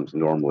value comes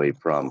normally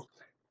from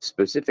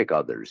specific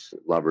others,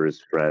 lovers,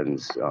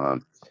 friends,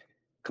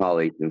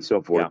 colleagues, and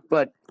so forth. yeah,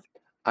 But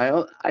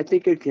I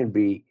think it can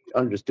be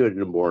understood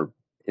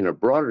in a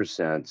broader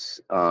sense.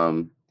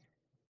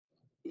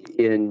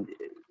 In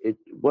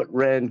what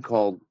Rand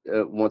called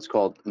once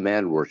called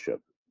man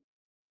worship,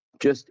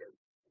 just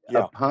a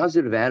yeah,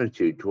 positive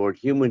attitude toward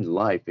human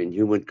life and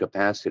human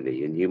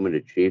capacity and human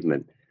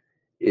achievement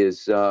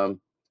is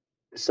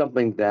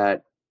something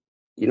that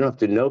you don't have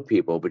to know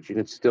people, but you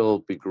can still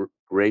be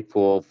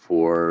grateful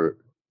for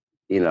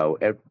you know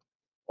ev-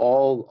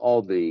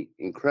 all the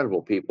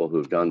incredible people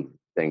who've done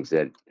things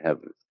that have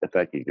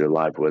affected your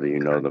life, whether you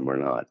know them or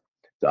not.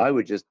 So I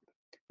would just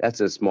that's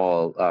a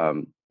small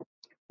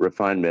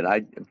refinement.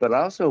 But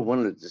I also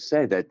wanted to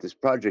say that this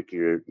project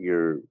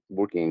you're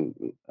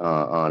working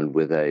on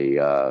with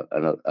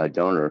a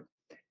donor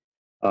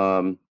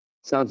um,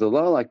 sounds a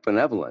lot like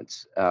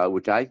benevolence,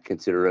 which I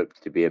consider it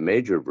to be a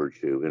major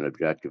virtue in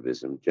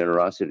objectivism.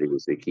 Generosity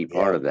is a key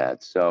part yeah, of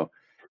that. So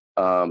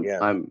yeah,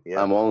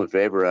 yeah. I'm all in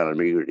favor, and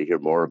I'm eager to hear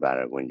more about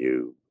it when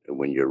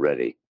you're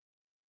ready.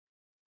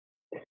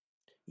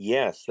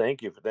 Yes,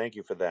 thank you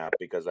for that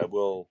because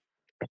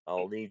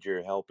I'll need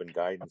your help and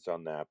guidance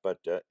on that. But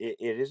it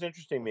is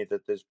interesting to me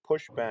that there's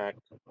pushback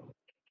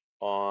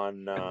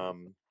on,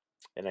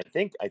 and I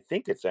think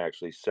it's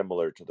actually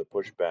similar to the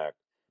pushback.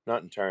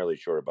 Not entirely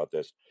sure about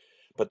this,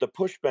 but the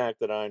pushback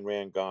that Ayn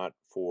Rand got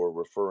for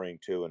referring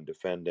to and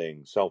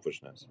defending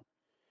selfishness,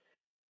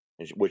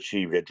 which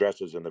she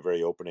addresses in the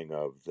very opening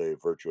of the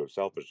virtue of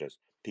selfishness.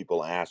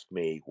 People ask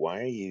me,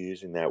 "Why are you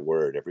using that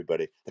word?"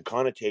 Everybody, the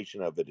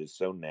connotation of it is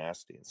so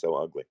nasty and so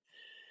ugly.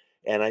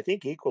 And I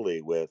think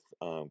equally with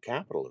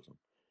capitalism.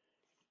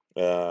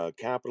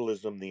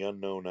 Capitalism, the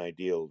Unknown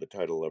Ideal, the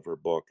title of her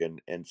book,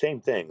 and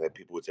same thing that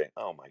people would say,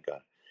 "Oh my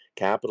God,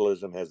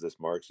 capitalism has this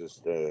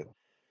Marxist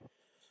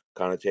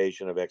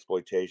connotation of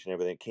exploitation,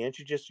 everything. Can't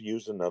you just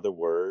use another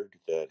word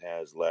that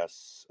has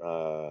less,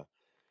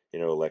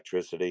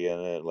 electricity in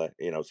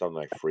it, something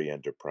like free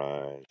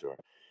enterprise or?"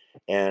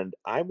 And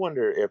I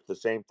wonder if the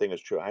same thing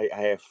is true. I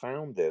have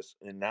found this,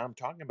 and now I'm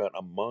talking about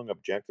among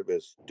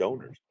objectivist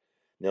donors.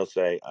 And they'll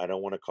say, "I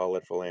don't want to call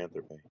it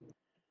philanthropy."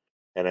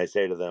 And I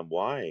say to them,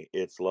 why?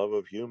 It's love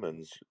of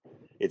humans.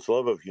 It's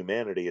love of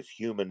humanity. It's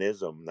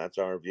humanism. That's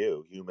our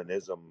view.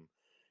 Humanism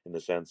in the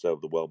sense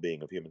of the well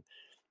being of humans.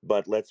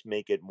 But let's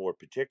make it more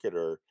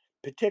particular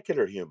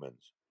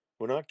humans.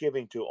 We're not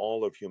giving to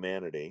all of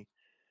humanity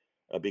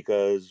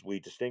because we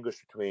distinguish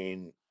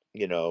between,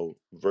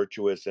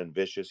 virtuous and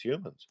vicious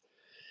humans.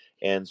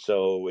 And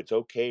so it's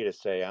okay to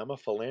say, I'm a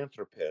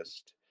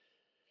philanthropist,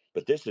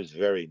 but this is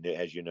very new,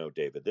 as you know,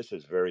 David, this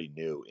is very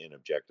new in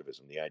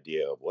objectivism. The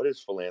idea of what does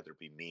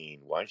philanthropy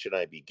mean? Why should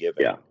I be Yeah.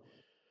 giving?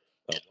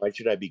 Why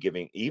should I be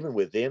giving, even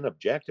within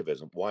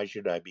objectivism? Why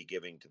should I be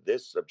giving to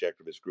this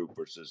objectivist group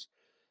versus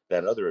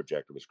that other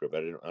objectivist group?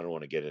 I don't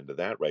want to get into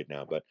that right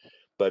now,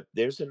 but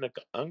there's an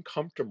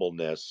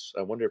uncomfortableness.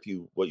 I wonder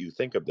what you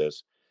think of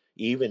this,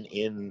 even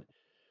in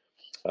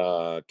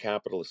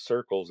capitalist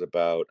circles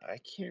about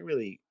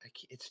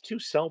it's too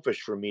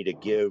selfish for me to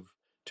give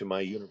to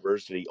my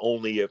university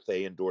only if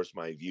they endorse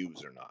my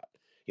views or not,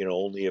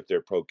 only if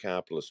they're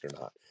pro-capitalist or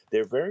not.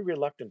 They're very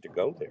reluctant to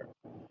go there.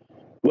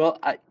 Well,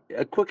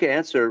 a quick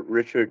answer,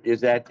 Richard,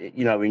 is that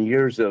in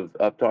years of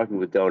talking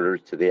with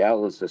donors to the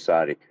Atlas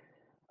Society,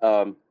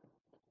 um,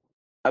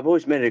 I've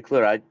always made it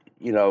clear. I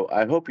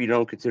hope you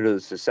don't consider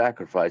this a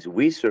sacrifice.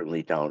 We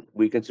certainly don't.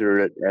 We consider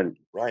it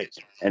Right,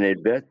 an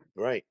invest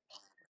right.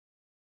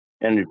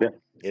 an inve-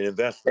 An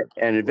investment.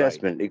 an Right.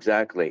 investment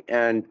exactly.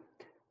 And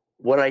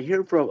what I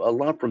hear from a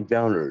lot from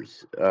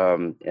donors,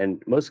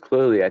 and most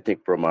clearly, I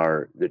think from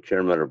the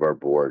chairman of our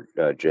board,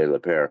 Jay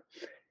Lapierre,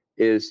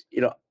 is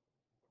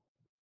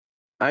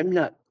I'm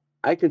not.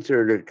 I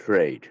consider it a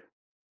trade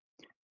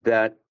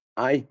that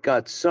I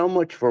got so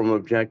much from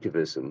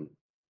objectivism,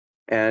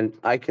 and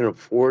I can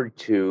afford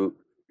to.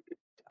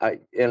 I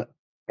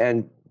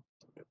and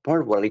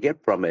part of what I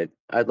get from it,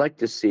 I'd like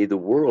to see the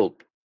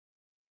world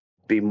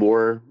be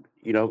more,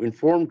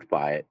 informed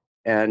by it.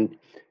 And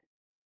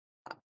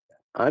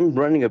I'm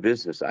running a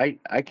business. I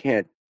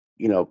can't,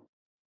 you know,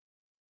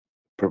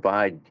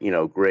 provide,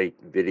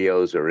 great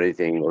videos or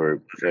anything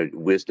or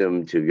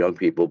wisdom to young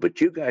people,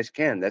 but you guys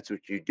can. That's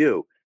what you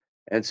do.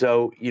 And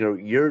so,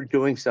 you're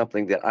doing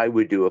something that I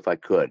would do if I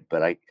could,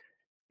 but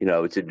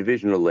it's a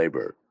division of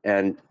labor.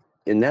 And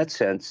in that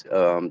sense,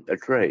 a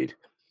trade.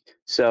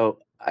 So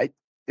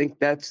think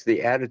that's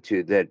the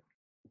attitude that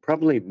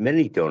probably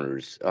many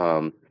donors,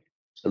 at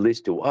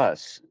least to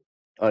us,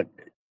 uh,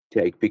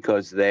 take,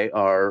 because they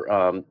are,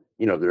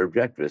 they're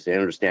objectivists. They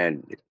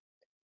understand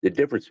the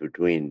difference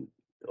between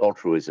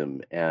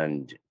altruism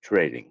and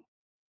trading.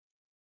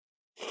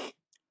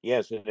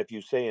 Yes, and if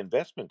you say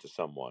investment to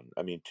someone,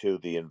 I mean, to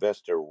the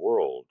investor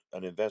world,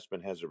 an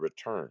investment has a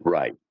return.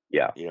 Right.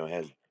 Yeah.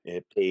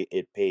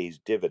 It pays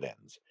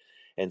dividends,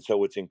 and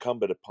so it's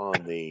incumbent upon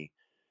the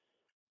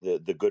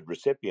good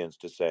recipients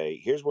to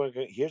say, here's what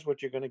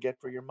you're going to get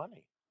for your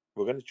money.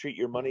 We're going to treat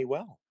your money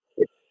well,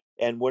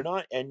 and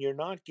you're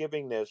not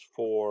giving this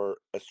for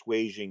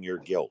assuaging your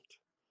guilt,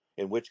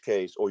 in which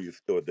case, or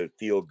the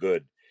feel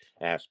good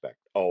aspect.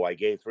 Oh, I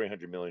gave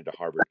 300 million to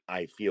Harvard.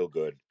 I feel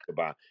good.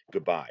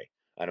 Goodbye.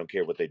 I don't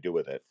care what they do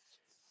with it.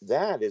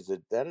 That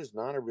is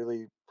not a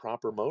really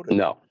proper motive.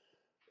 No.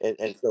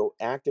 And so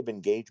active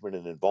engagement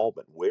and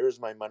involvement. Where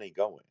is my money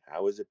going?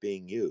 How is it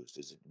being used?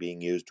 Is it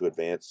being used to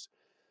advance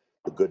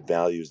the good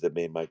values that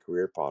made my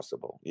career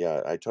possible?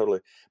 Yeah, I totally.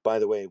 By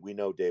the way, we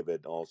know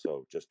David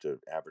also, just to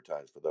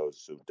advertise for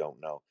those who don't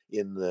know,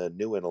 in the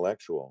New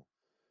Intellectual,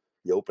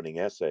 the opening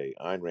essay,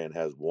 Ayn Rand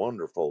has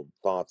wonderful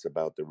thoughts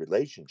about the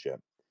relationship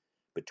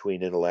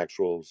between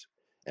intellectuals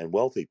and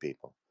wealthy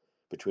people,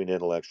 between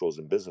intellectuals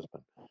and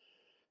businessmen.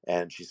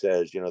 And she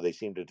says, they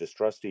seem to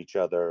distrust each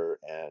other,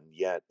 and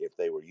yet if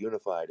they were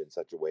unified in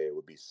such a way, it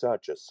would be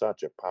such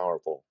a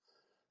powerful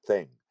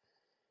thing.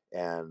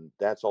 And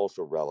that's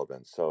also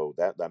relevant. So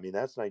that's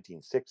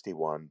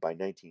 1961. By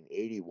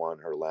 1981,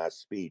 her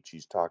last speech,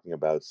 she's talking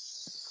about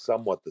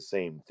somewhat the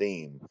same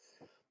theme,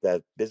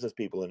 that business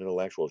people and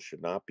intellectuals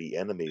should not be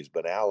enemies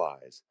but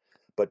allies.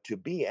 But to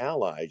be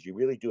allies, you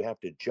really do have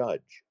to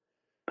judge,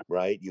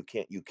 right? You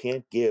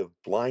can't give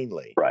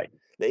blindly. Right.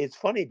 It's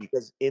funny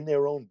because in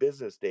their own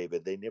business,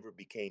 David, they never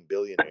became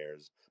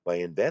billionaires by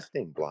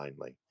investing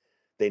blindly.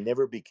 They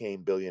never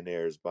became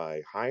billionaires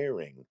by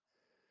hiring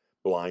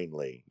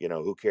blindly.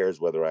 Who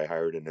cares whether I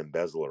hired an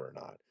embezzler or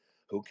not?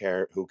 Who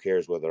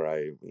cares whether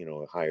I,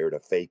 hired a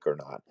fake or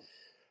not?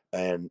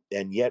 And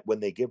yet when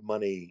they give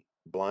money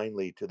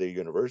blindly to their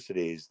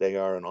universities, they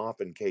are in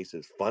often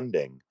cases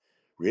funding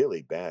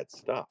really bad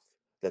stuff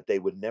that they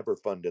would never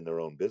fund in their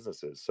own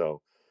businesses.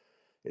 So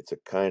it's a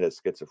kind of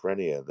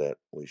schizophrenia that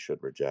we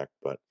should reject.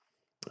 But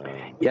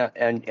Yeah.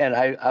 And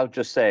I'll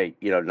just say,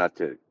 not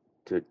to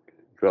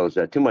drill us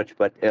that too much,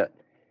 but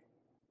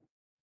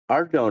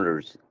our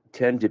donors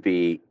tend to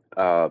be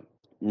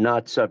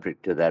not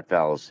subject to that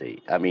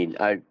fallacy. I mean,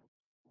 yeah,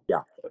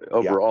 yeah,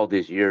 over all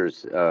these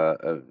years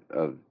of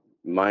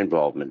my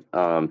involvement,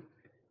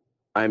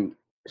 I'm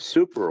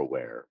super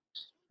aware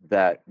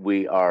that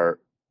we are,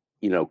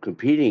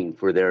 competing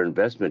for their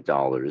investment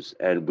dollars,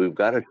 and we've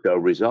got to show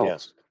yes,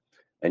 results.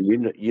 And you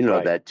know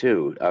right, that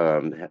too.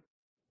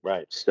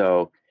 right,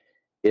 So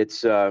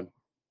it's and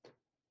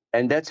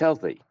that's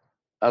healthy.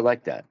 I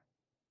like that.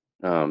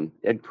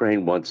 Ed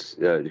Crane once,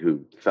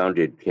 who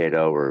founded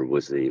Cato, or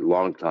was the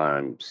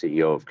longtime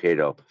CEO of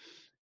Cato,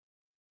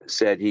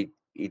 said he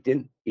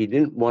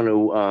didn't want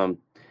to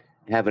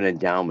have an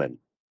endowment,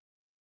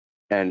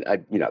 and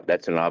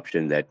that's an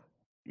option that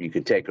you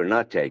can take or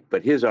not take.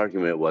 But his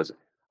argument was,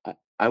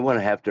 I want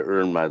to have to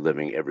earn my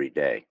living every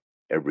day,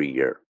 every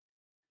year,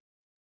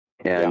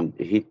 yeah.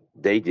 and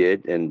they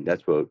did, and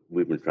that's what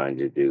we've been trying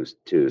to do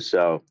too.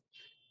 So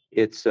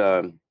it's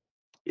it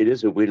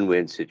is a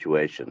win-win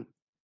situation.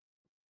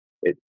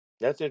 It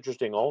That's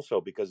interesting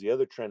also, because the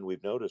other trend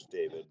we've noticed,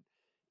 David,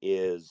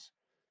 is,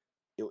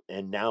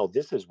 and now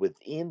this is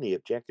within the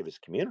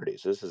objectivist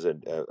communities. This is a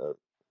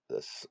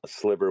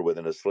sliver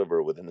within a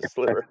sliver within a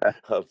sliver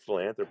of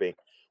philanthropy,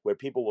 where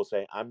people will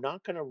say, I'm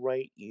not going to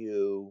write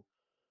you.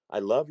 I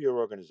love your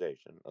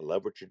organization. I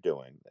love what you're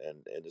doing. And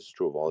this is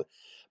true of all,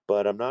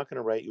 but I'm not going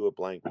to write you a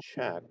blank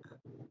check.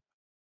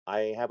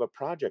 I have a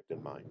project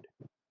in mind.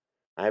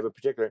 I have a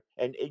particular,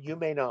 and you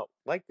may not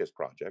like this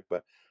project,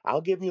 but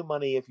I'll give you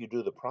money if you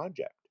do the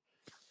project.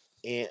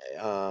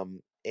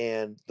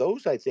 And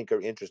those, I think,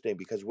 are interesting,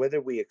 because whether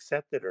we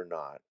accept it or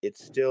not,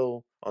 it's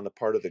still on the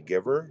part of the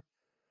giver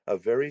a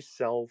very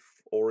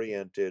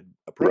self-oriented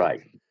approach.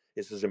 right.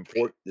 This is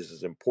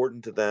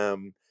important to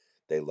them.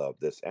 They love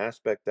this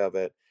aspect of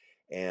it.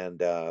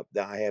 And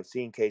I have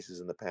seen cases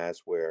in the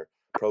past where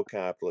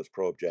pro-capitalist,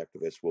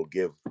 pro-objectivists will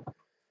give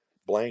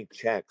blank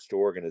checks to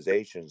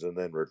organizations and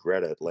then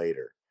regret it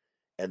later.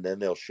 And then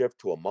they'll shift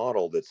to a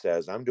model that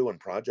says, I'm doing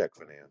project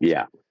finance.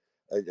 Yeah.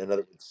 In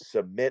other words,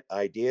 submit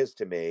ideas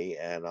to me,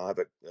 and I'll have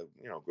a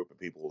group of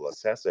people who will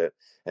assess it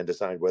and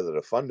decide whether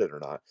to fund it or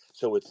not.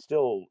 So it's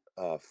still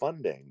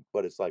funding,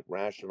 but it's like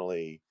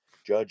rationally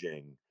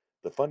judging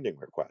the funding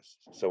requests.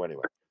 So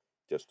anyway,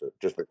 just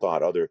a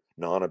thought. Other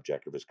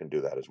non-objectivists can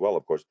do that as well.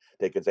 Of course,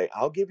 they can say,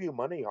 "I'll give you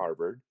money,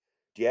 Harvard.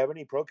 Do you have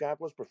any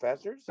pro-capitalist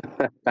professors?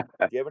 Do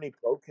you have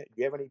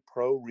any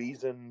pro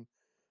reason,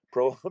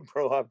 pro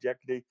pro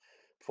objectivity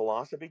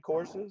philosophy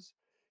courses?"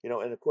 And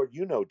of course,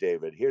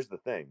 David, here's the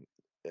thing,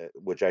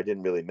 which I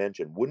didn't really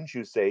mention. Wouldn't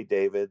you say,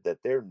 David, that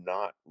they're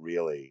not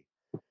really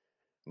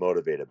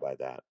motivated by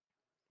that?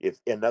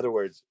 If, in other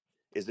words,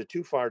 is it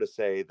too far to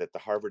say that the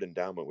Harvard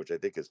endowment, which I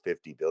think is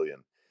 50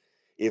 billion,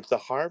 if the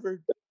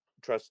Harvard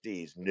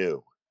trustees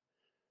knew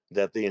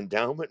that the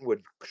endowment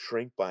would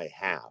shrink by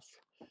half,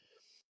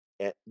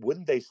 and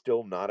wouldn't they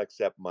still not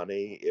accept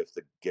money if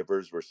the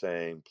givers were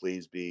saying,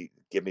 please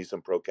give me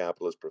some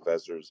pro-capitalist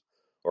professors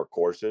or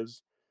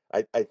courses?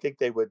 I think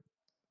they would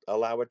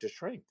allow it to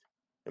shrink.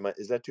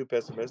 Is that too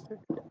pessimistic?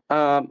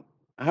 Hard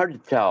to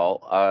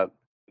tell,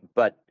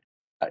 but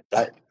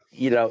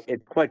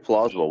it's quite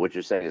plausible. What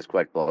you're saying is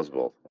quite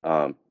plausible.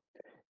 During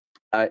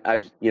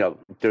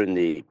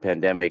the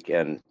pandemic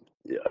and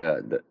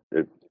the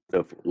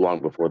long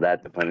before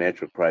that, the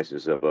financial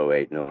crisis of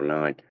 '08 and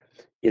 '09,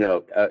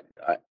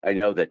 I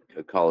know that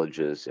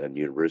colleges and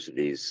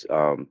universities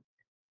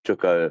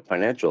took a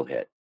financial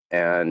hit,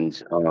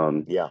 and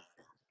Yeah,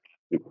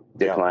 yeah,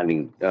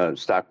 declining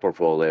stock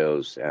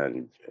portfolios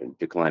and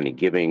declining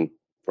giving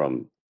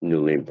from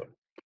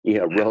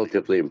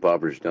relatively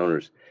impoverished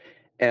donors,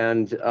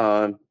 and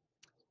they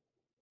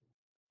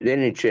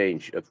didn't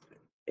change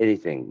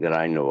anything that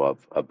I know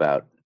of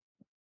about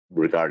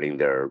regarding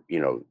their,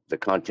 the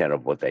content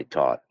of what they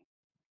taught.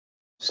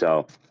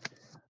 So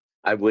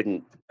I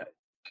wouldn't.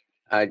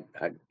 For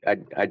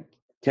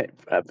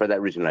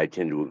that reason, I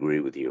tend to agree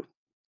with you.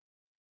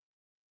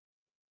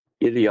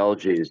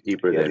 Ideology is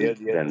deeper yeah,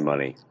 than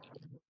money.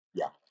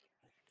 yeah,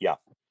 yeah.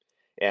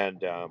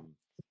 And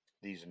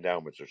these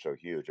endowments are so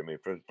huge. I mean,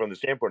 from the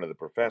standpoint of the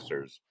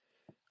professors,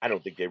 I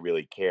don't think they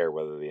really care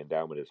whether the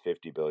endowment is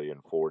 50 billion,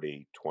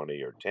 40,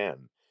 20, or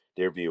 10.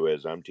 Their view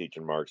is I'm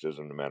teaching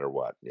Marxism no matter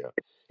what. Yeah.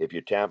 If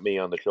you tap me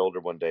on the shoulder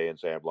one day and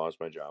say I've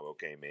lost my job,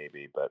 okay,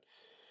 maybe. But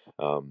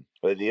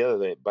the other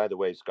thing, by the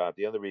way, Scott,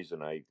 the other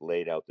reason I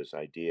laid out this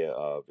idea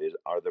of is,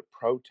 are the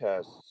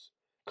protests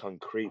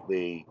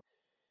concretely,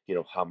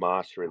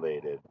 Hamas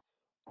related,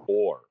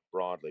 or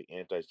broadly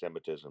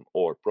anti-Semitism,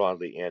 or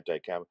broadly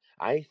anti-Catholic?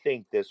 I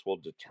think this will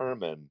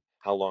determine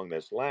how long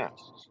this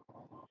lasts,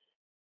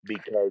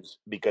 because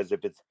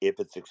if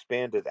it's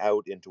expanded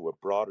out into a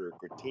broader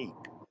critique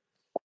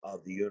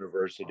of the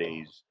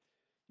universities,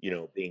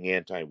 being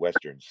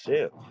anti-Western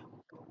civ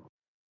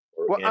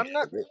or Well, I'm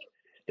not. anti,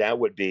 that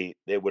would be,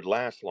 it would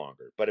last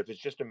longer. But if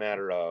it's just a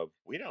matter of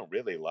we don't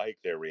really like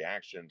their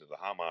reaction to the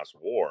Hamas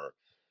war,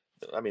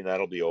 I mean,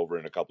 that'll be over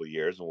in a couple of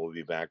years and we'll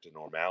be back to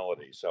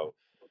normality. So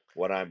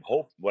what I'm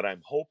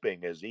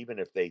hoping is, even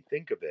if they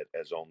think of it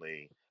as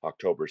only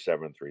October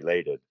 7th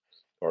related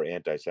or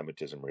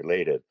anti-Semitism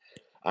related,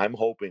 I'm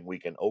hoping we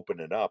can open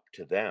it up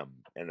to them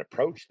and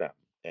approach them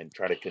and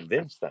try to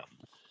convince them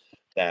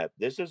that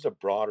this is a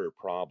broader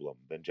problem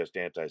than just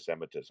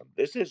anti-Semitism.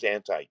 This is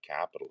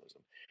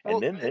anti-capitalism, and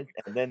Well,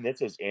 then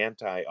this is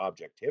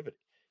anti-objectivity.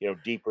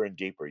 Deeper and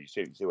deeper. You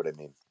see what I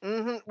mean?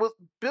 Well,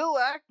 Bill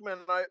Ackman,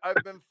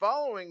 I've been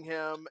following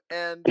him,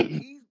 and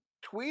he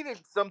tweeted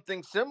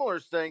something similar,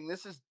 saying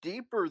this is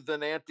deeper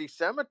than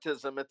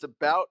anti-Semitism. It's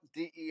about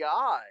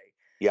DEI,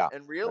 Yeah, and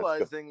that's good.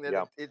 realizing that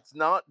Yeah, it's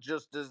not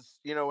just as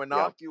yeah.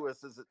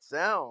 innocuous as it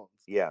sounds.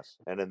 Yes,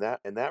 and in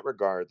that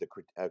regard,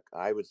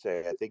 I would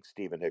say, I think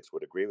Stephen Hicks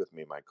would agree with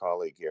me, my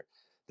colleague here,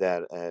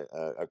 that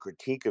a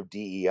critique of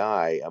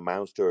DEI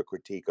amounts to a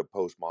critique of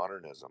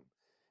postmodernism,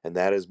 and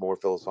that is more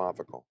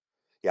philosophical.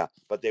 Yeah,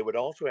 but they would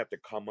also have to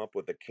come up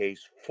with a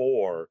case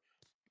for,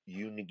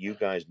 you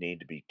guys need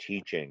to be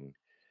teaching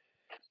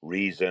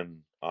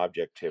reason,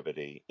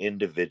 objectivity,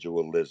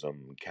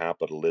 individualism,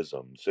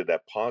 capitalism, so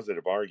that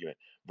positive argument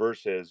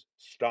versus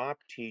stop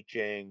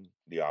teaching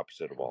the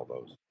opposite of all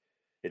those.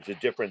 It's a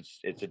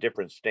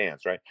different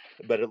stance, right?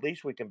 But at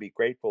least we can be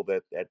grateful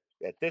that at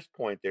this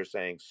point they're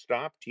saying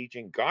stop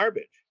teaching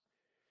garbage,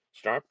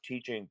 stop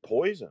teaching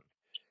poison.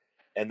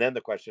 And then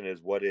the question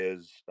is, what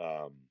is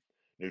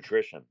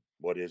nutrition?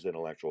 What is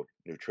intellectual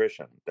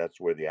nutrition? That's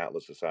where the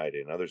Atlas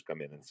Society and others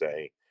come in and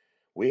say,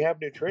 we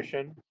have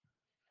nutrition,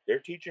 they're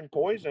teaching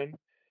poison.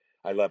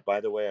 By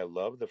the way, I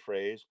love the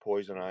phrase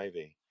poison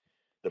ivy.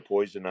 The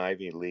Poison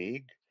Ivy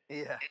League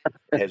Yeah.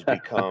 has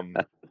become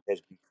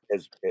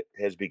has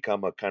has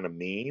become a kind of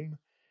meme,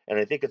 and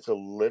I think it's a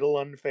little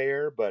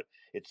unfair, but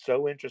it's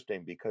so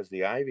interesting because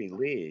the Ivy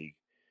League,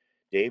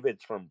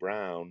 David's from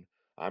Brown.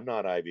 I'm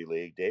not Ivy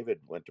League. David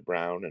went to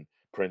Brown and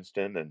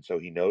Princeton, and so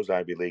he knows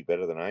Ivy League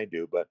better than I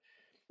do. But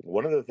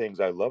one of the things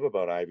I love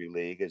about Ivy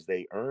League is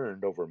they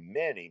earned, over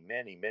many,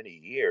 many, many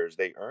years,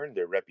 they earned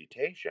their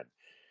reputation,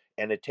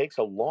 and it takes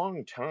a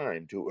long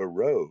time to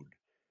erode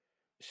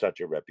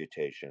such a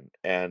reputation.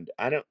 And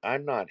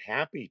I'm not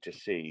happy to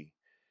see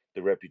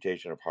the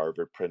reputation of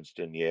Harvard,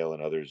 Princeton, Yale,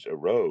 and others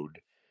erode,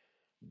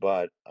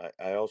 but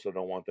I also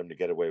don't want them to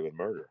get away with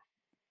murder.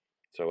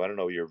 So I don't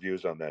know your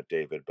views on that,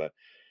 David, but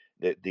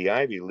the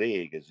Ivy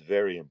League is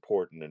very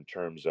important in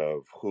terms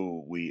of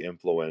who we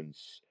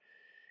influence.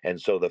 And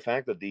so the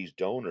fact that these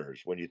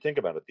donors, when you think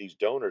about it, these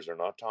donors are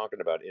not talking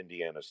about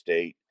Indiana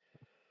State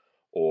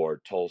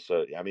or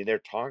Tulsa. I mean,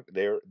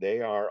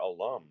 they are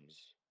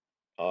alums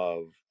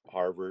of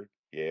Harvard,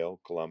 Yale,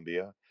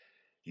 Columbia,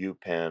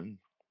 UPenn,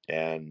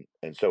 and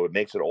so it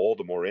makes it all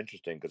the more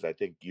interesting, because I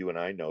think you and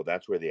I know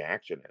that's where the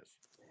action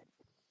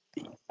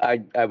is.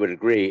 I would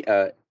agree.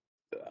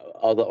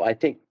 although I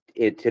think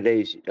in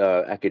today's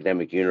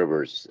academic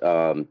universe,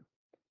 the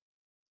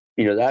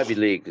Ivy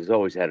League has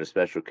always had a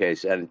special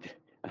case, and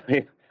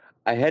I,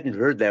 I hadn't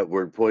heard that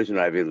word, poison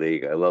Ivy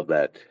League. I love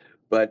that,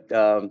 but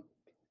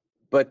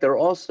they're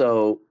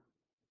also,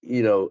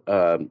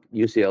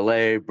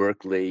 UCLA,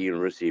 Berkeley,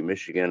 University of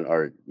Michigan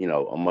are,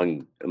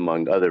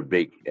 among other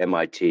big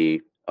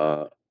MIT,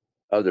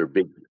 other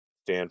big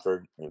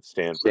Stanford and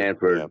Stanford. Yeah,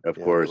 Stanford, of yeah,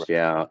 you're course, right.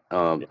 yeah.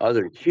 Yeah,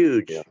 Other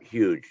yeah,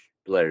 huge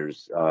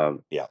players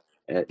yeah,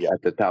 yeah,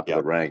 at the top of yeah.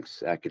 the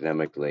ranks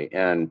academically,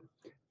 and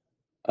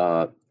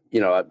uh,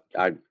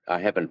 I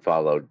haven't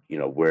followed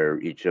where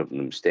each of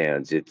them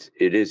stands. It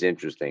is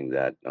interesting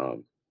that uh,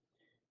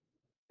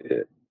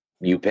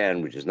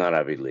 UPenn, which is not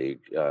Ivy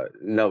League,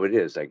 no, it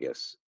is, I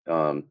guess,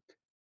 and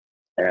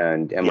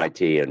Yeah.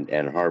 MIT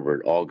and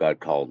Harvard all got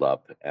called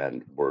up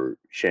and were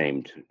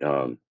shamed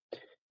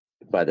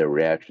by their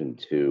reaction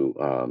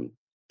to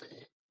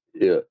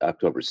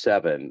October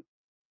 7.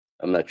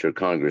 I'm not sure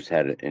Congress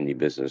had any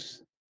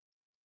business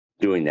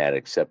doing that,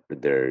 except for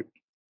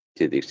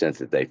to the extent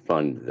that they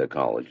fund the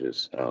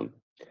colleges to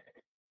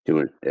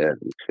an extent.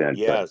 But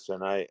Yes,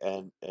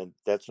 and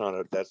that's not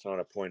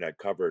a point I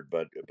covered,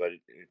 but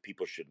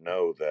people should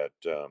know that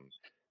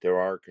there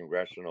are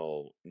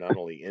congressional not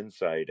only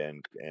insight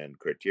and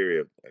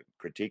criteria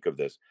critique of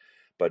this,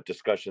 but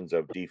discussions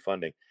of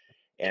defunding.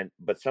 And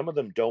but some of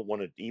them don't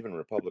want to, even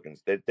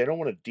Republicans, they don't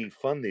want to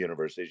defund the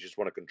universities, they just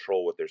want to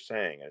control what they're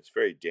saying. And it's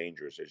very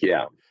dangerous, as you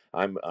yeah,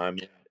 know.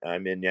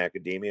 I'm in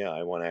academia,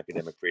 I want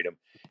academic freedom,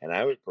 and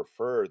I would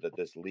prefer that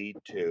this lead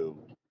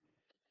to,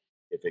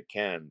 if it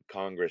can,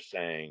 Congress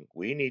saying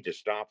we need to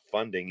stop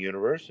funding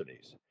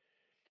universities.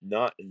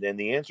 Not then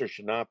the answer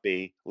should not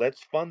be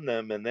let's fund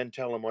them and then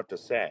tell them what to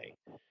say.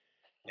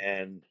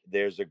 And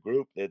there's a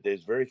group that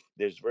there's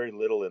very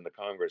little in the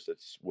Congress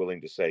that's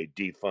willing to say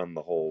defund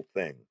the whole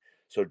thing.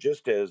 So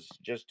just as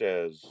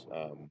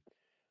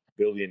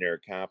billionaire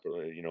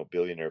capital,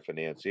 billionaire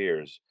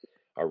financiers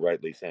are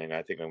rightly saying,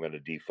 I think I'm going to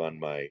defund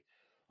my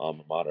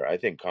alma mater. I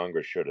think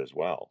Congress should as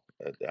well.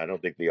 I don't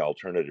think the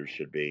alternative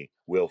should be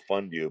we'll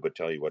fund you but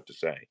tell you what to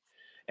say,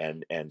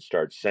 and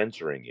start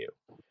censoring you.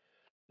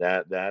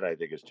 That I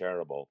think is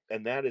terrible,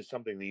 and that is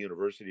something the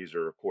universities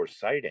are, of course,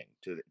 citing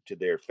to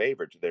their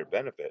favor, to their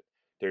benefit.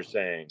 They're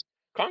saying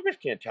Congress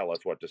can't tell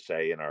us what to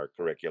say in our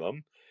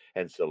curriculum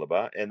and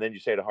syllaba, and then you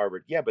say to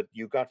Harvard, yeah, but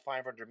you got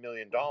 $500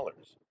 million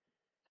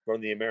from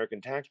the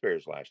American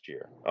taxpayers last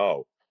year.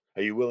 Oh,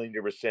 are you willing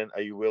to rescind?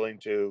 Are you willing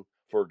to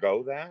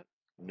forego that?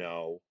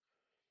 No,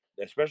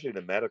 especially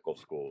the medical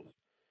schools.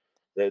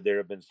 There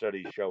have been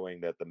studies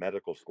showing that the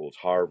medical schools,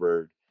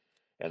 Harvard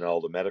and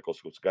all the medical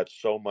schools, got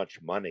so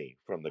much money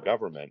from the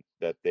government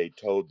that they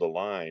towed the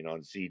line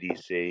on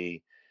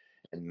CDC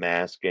and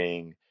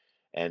masking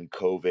and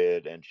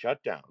COVID and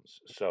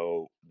shutdowns.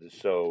 So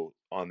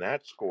on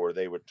that score,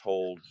 they were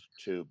told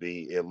to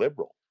be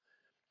illiberal.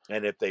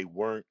 And if they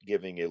weren't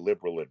giving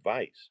illiberal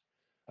advice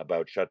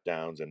about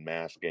shutdowns and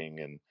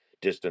masking and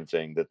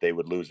distancing, that they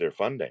would lose their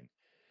funding.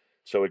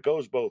 So it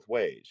goes both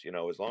ways.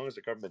 As long as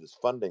the government is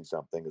funding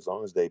something, as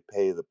long as they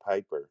pay the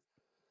piper,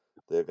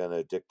 they're going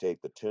to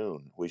dictate the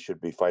tune. We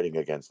should be fighting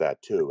against that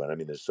too. And I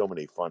mean, there's so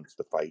many fronts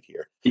to fight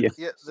here. yeah.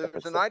 Yeah, So there's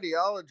it's an like,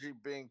 ideology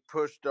being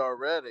pushed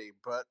already,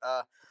 but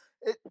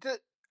it.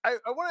 I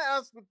want to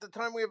ask, with the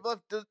time we have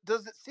left,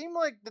 does it seem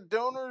like the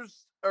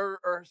donors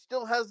are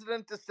still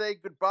hesitant to say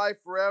goodbye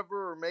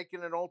forever or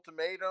making an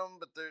ultimatum?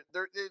 But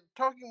they're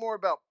talking more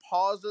about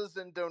pauses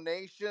and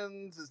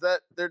donations. Is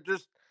that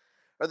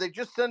are they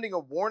just sending a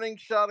warning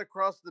shot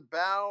across the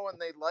bow, and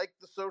they like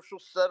the social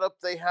setup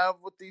they have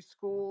with these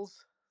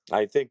schools?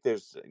 I think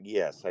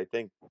yes, I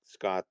think,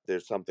 Scott,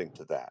 there's something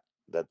to that.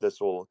 That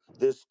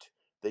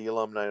the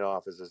alumni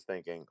office is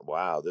thinking,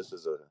 wow, this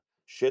is a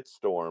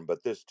shitstorm,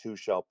 but this too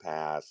shall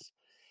pass,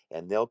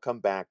 and they'll come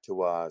back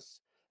to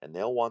us, and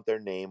they'll want their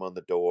name on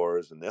the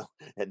doors, and they'll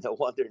and they'll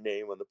want their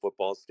name on the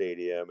football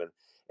stadium,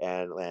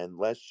 and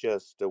let's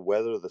just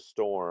weather the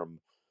storm.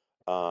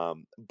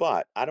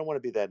 But I don't want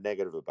to be that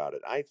negative about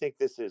it. I think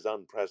this is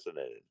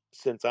unprecedented.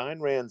 Since Ayn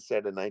Rand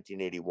said in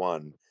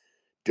 1981,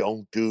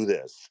 don't do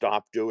this,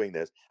 stop doing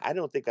this. I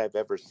don't think I've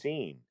ever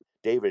seen,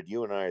 David,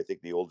 you and I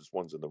think the oldest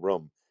ones in the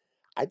room.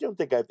 I don't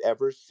think I've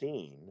ever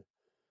seen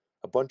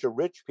a bunch of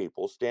rich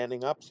people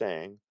standing up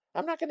saying,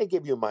 I'm not going to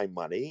give you my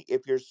money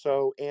if you're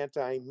so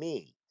anti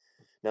me.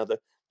 Now,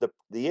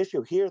 the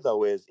issue here,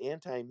 though, is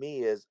anti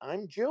me is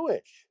I'm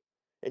Jewish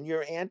and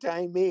you're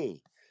anti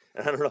me.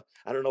 And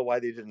I don't know why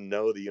they didn't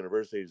know the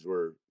universities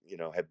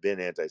have been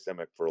anti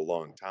Semitic for a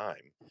long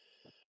time.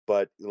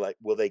 But like,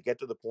 will they get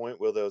to the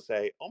point where they'll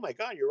say, "Oh my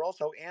God, you're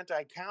also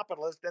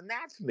anti-capitalist," and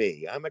that's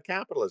me. I'm a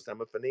capitalist. I'm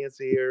a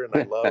financier, and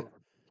I love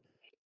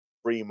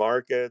free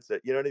markets.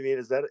 You know what I mean?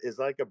 Is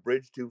like a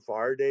bridge too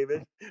far,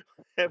 David,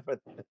 for,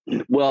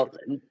 Well,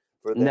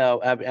 for them?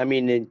 no, I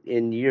mean,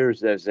 in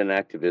years as an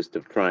activist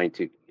of trying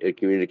to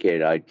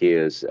communicate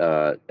ideas,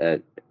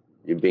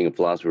 being a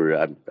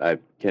philosopher, I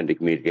tend to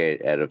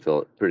communicate at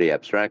a pretty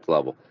abstract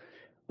level.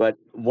 But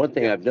one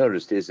thing Yeah, I've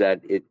noticed is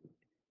that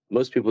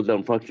Most people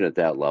don't function at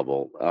that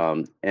level,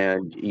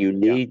 and you Yeah,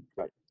 need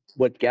right.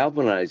 what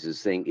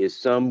galvanizes thing is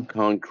some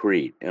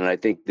concrete, and I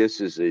think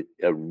this is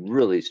a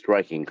really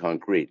striking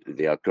concrete.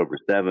 The October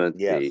 7th,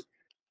 the Yes, yes.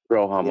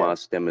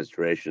 pro-Hamas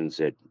demonstrations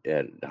at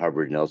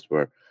Harvard and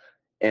elsewhere,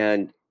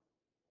 and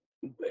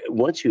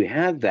once you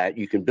have that,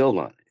 you can build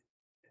on it.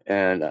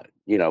 And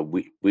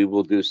we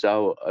will do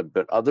so,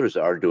 but others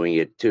are doing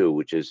it too,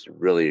 which is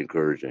really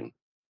encouraging.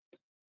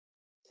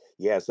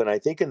 Yes, and I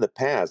think in the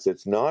past,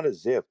 it's not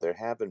as if there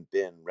haven't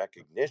been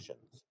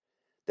recognitions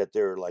that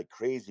there are like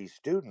crazy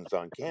students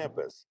on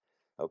campus.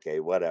 Okay,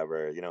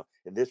 whatever,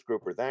 in this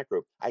group or that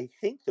group. I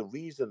think the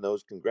reason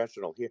those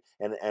congressional here,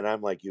 and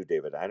I'm like you,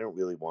 David, I don't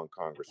really want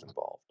Congress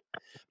involved.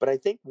 But I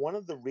think one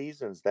of the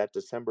reasons that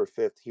December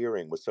 5th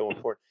hearing was so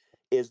important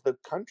is the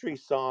country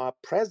saw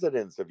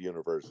presidents of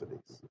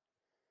universities,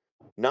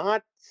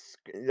 not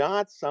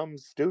some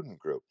student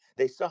group.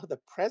 They saw the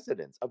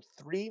presidents of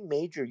three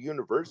major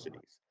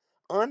universities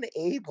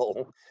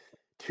unable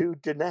to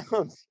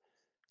denounce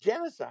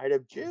genocide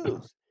of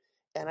Jews.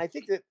 And I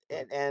think that,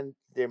 and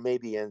there may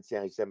be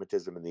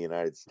anti-Semitism in the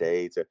United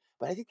States,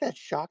 but I think that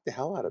shocked the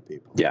hell out of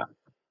people. Yeah,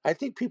 I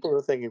think people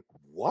are thinking,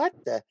 what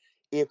the?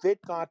 If it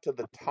got to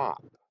the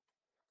top,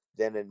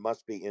 then it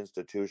must be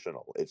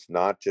institutional. It's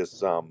not just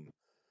some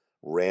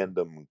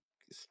random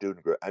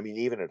student group. I mean,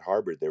 even at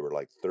Harvard, there were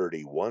like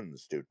 31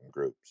 student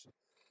groups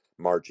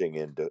marching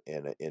in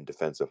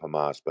defense of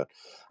Hamas. But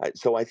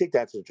so I think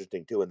that's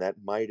interesting too, and that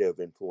might have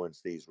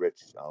influenced these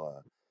rich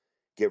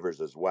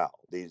givers as well.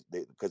 These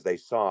because they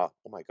saw,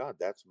 oh my God,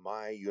 that's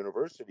my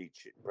university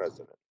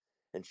president,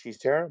 and she's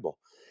terrible.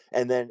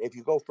 And then if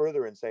you go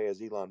further and say,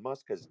 as Elon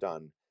Musk has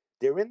done,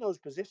 they're in those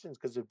positions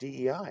because of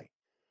DEI.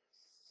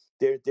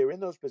 They're in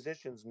those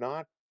positions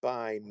not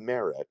by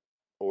merit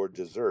or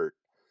desert,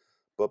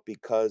 but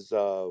because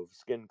of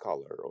skin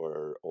color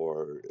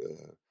or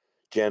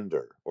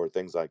gender or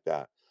things like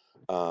that.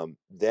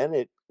 Then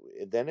it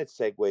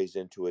segues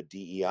into a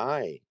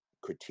DEI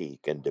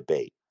critique and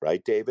debate,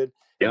 right, David?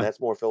 And yeah, that's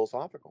more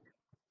philosophical.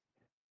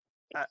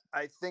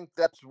 I think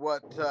that's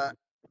what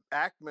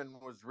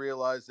Ackman was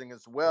realizing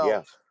as well.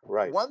 Yes,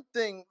 right. One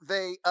thing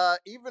they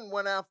even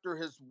went after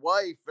his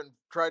wife and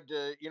tried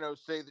to,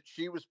 say that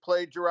she was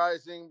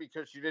plagiarizing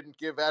because she didn't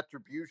give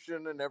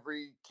attribution in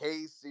every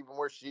case, even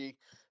where she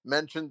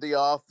mentioned the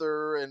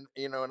author and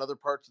in other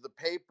parts of the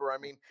paper. I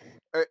mean,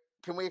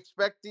 can we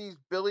expect these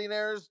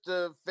billionaires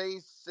to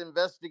face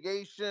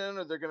investigation,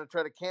 or they're going to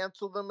try to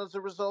cancel them as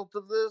a result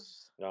of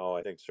this? No,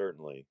 I think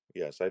certainly.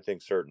 Yes, I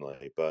think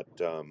certainly. But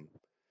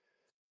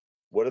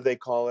what do they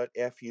call it?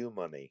 FU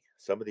money.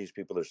 Some of these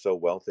people are so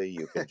wealthy,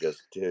 you can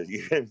just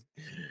you can.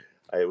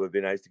 It would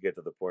be nice to get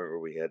to the point where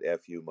we had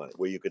FU money,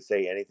 where you could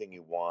say anything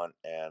you want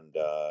and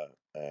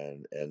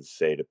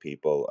say to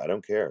people, "I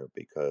don't care,"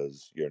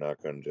 because you're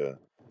not going to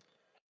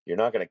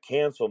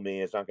cancel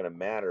me. It's not going to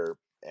matter.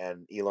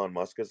 And Elon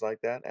Musk is like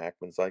that.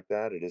 Ackman's like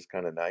that. It is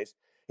kind of nice.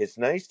 It's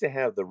nice to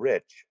have the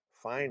rich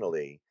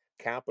finally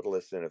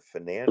capitalists in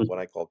what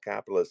I call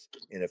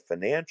capitalists in a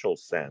financial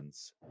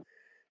sense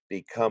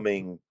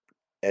becoming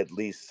at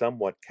least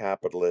somewhat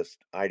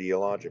capitalist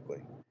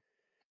ideologically,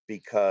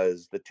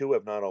 because the two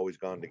have not always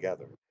gone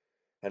together.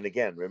 And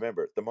again,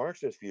 remember, the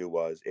Marxist view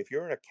was if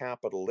you're in a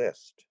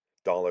capitalist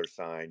dollar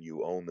sign,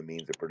 you own the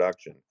means of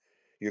production,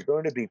 you're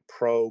going to be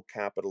pro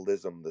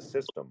capitalism, the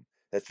system.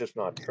 That's just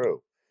not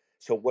true.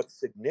 So, what's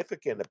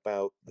significant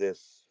about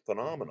this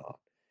phenomenon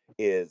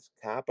is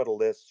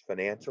capitalists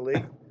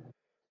financially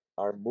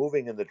are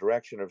moving in the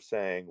direction of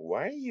saying,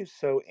 why are you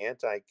so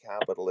anti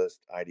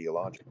capitalist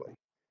ideologically?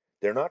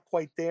 They're not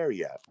quite there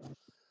yet,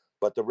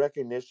 but the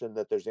recognition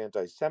that there's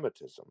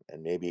anti-Semitism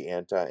and maybe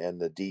and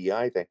the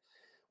DEI thing,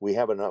 we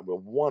have a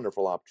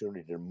wonderful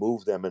opportunity to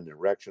move them in the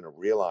direction of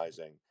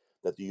realizing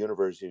that the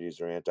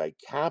universities are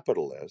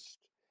anti-capitalist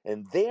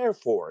and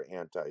therefore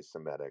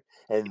anti-Semitic,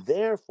 and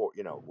therefore,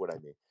 you know what I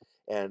mean.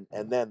 And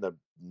then the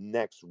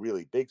next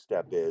really big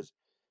step is,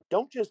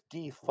 don't just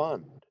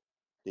defund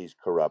these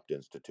corrupt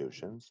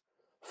institutions,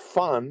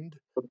 fund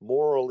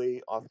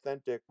morally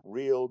authentic,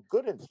 real,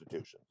 good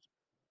institutions.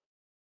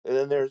 And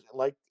then there's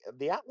like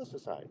the Atlas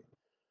Society.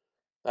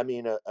 I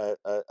mean, a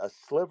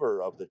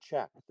sliver of the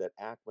check that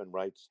Ackman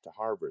writes to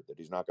Harvard that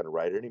he's not going to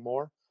write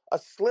anymore, a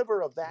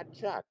sliver of that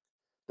check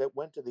that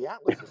went to the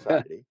Atlas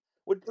Society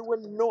would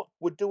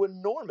do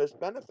enormous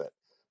benefit.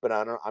 But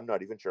I'm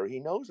not even sure he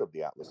knows of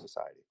the Atlas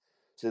Society.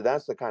 So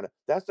that's the kind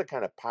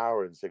of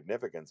power and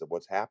significance of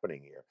what's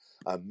happening here.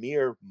 A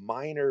mere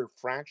minor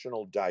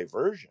fractional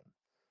diversion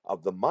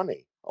of the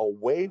money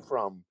away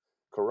from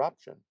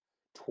corruption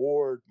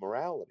toward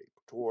morality,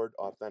 toward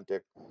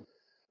authentic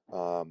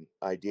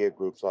idea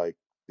groups like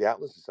the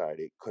Atlas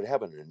Society could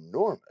have an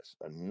enormous,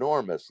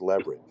 enormous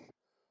leverage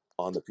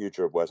on the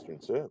future of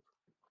Western Civ.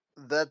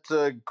 That's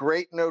a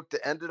great note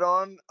to end it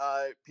on.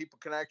 People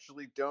can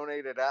actually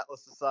donate at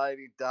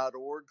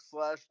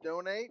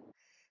atlassociety.org/donate.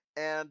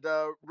 And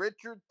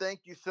Richard,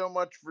 thank you so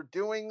much for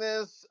doing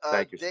this.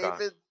 Thank you, Scott.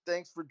 David,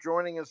 thanks for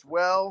joining as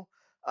well.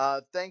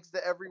 Thanks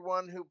to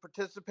everyone who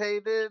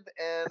participated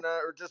and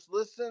or just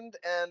listened,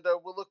 and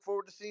we'll look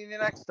forward to seeing you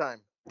next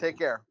time. Take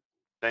care.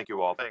 Thank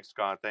you all. Thanks,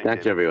 Scott.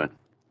 Thanks, everyone.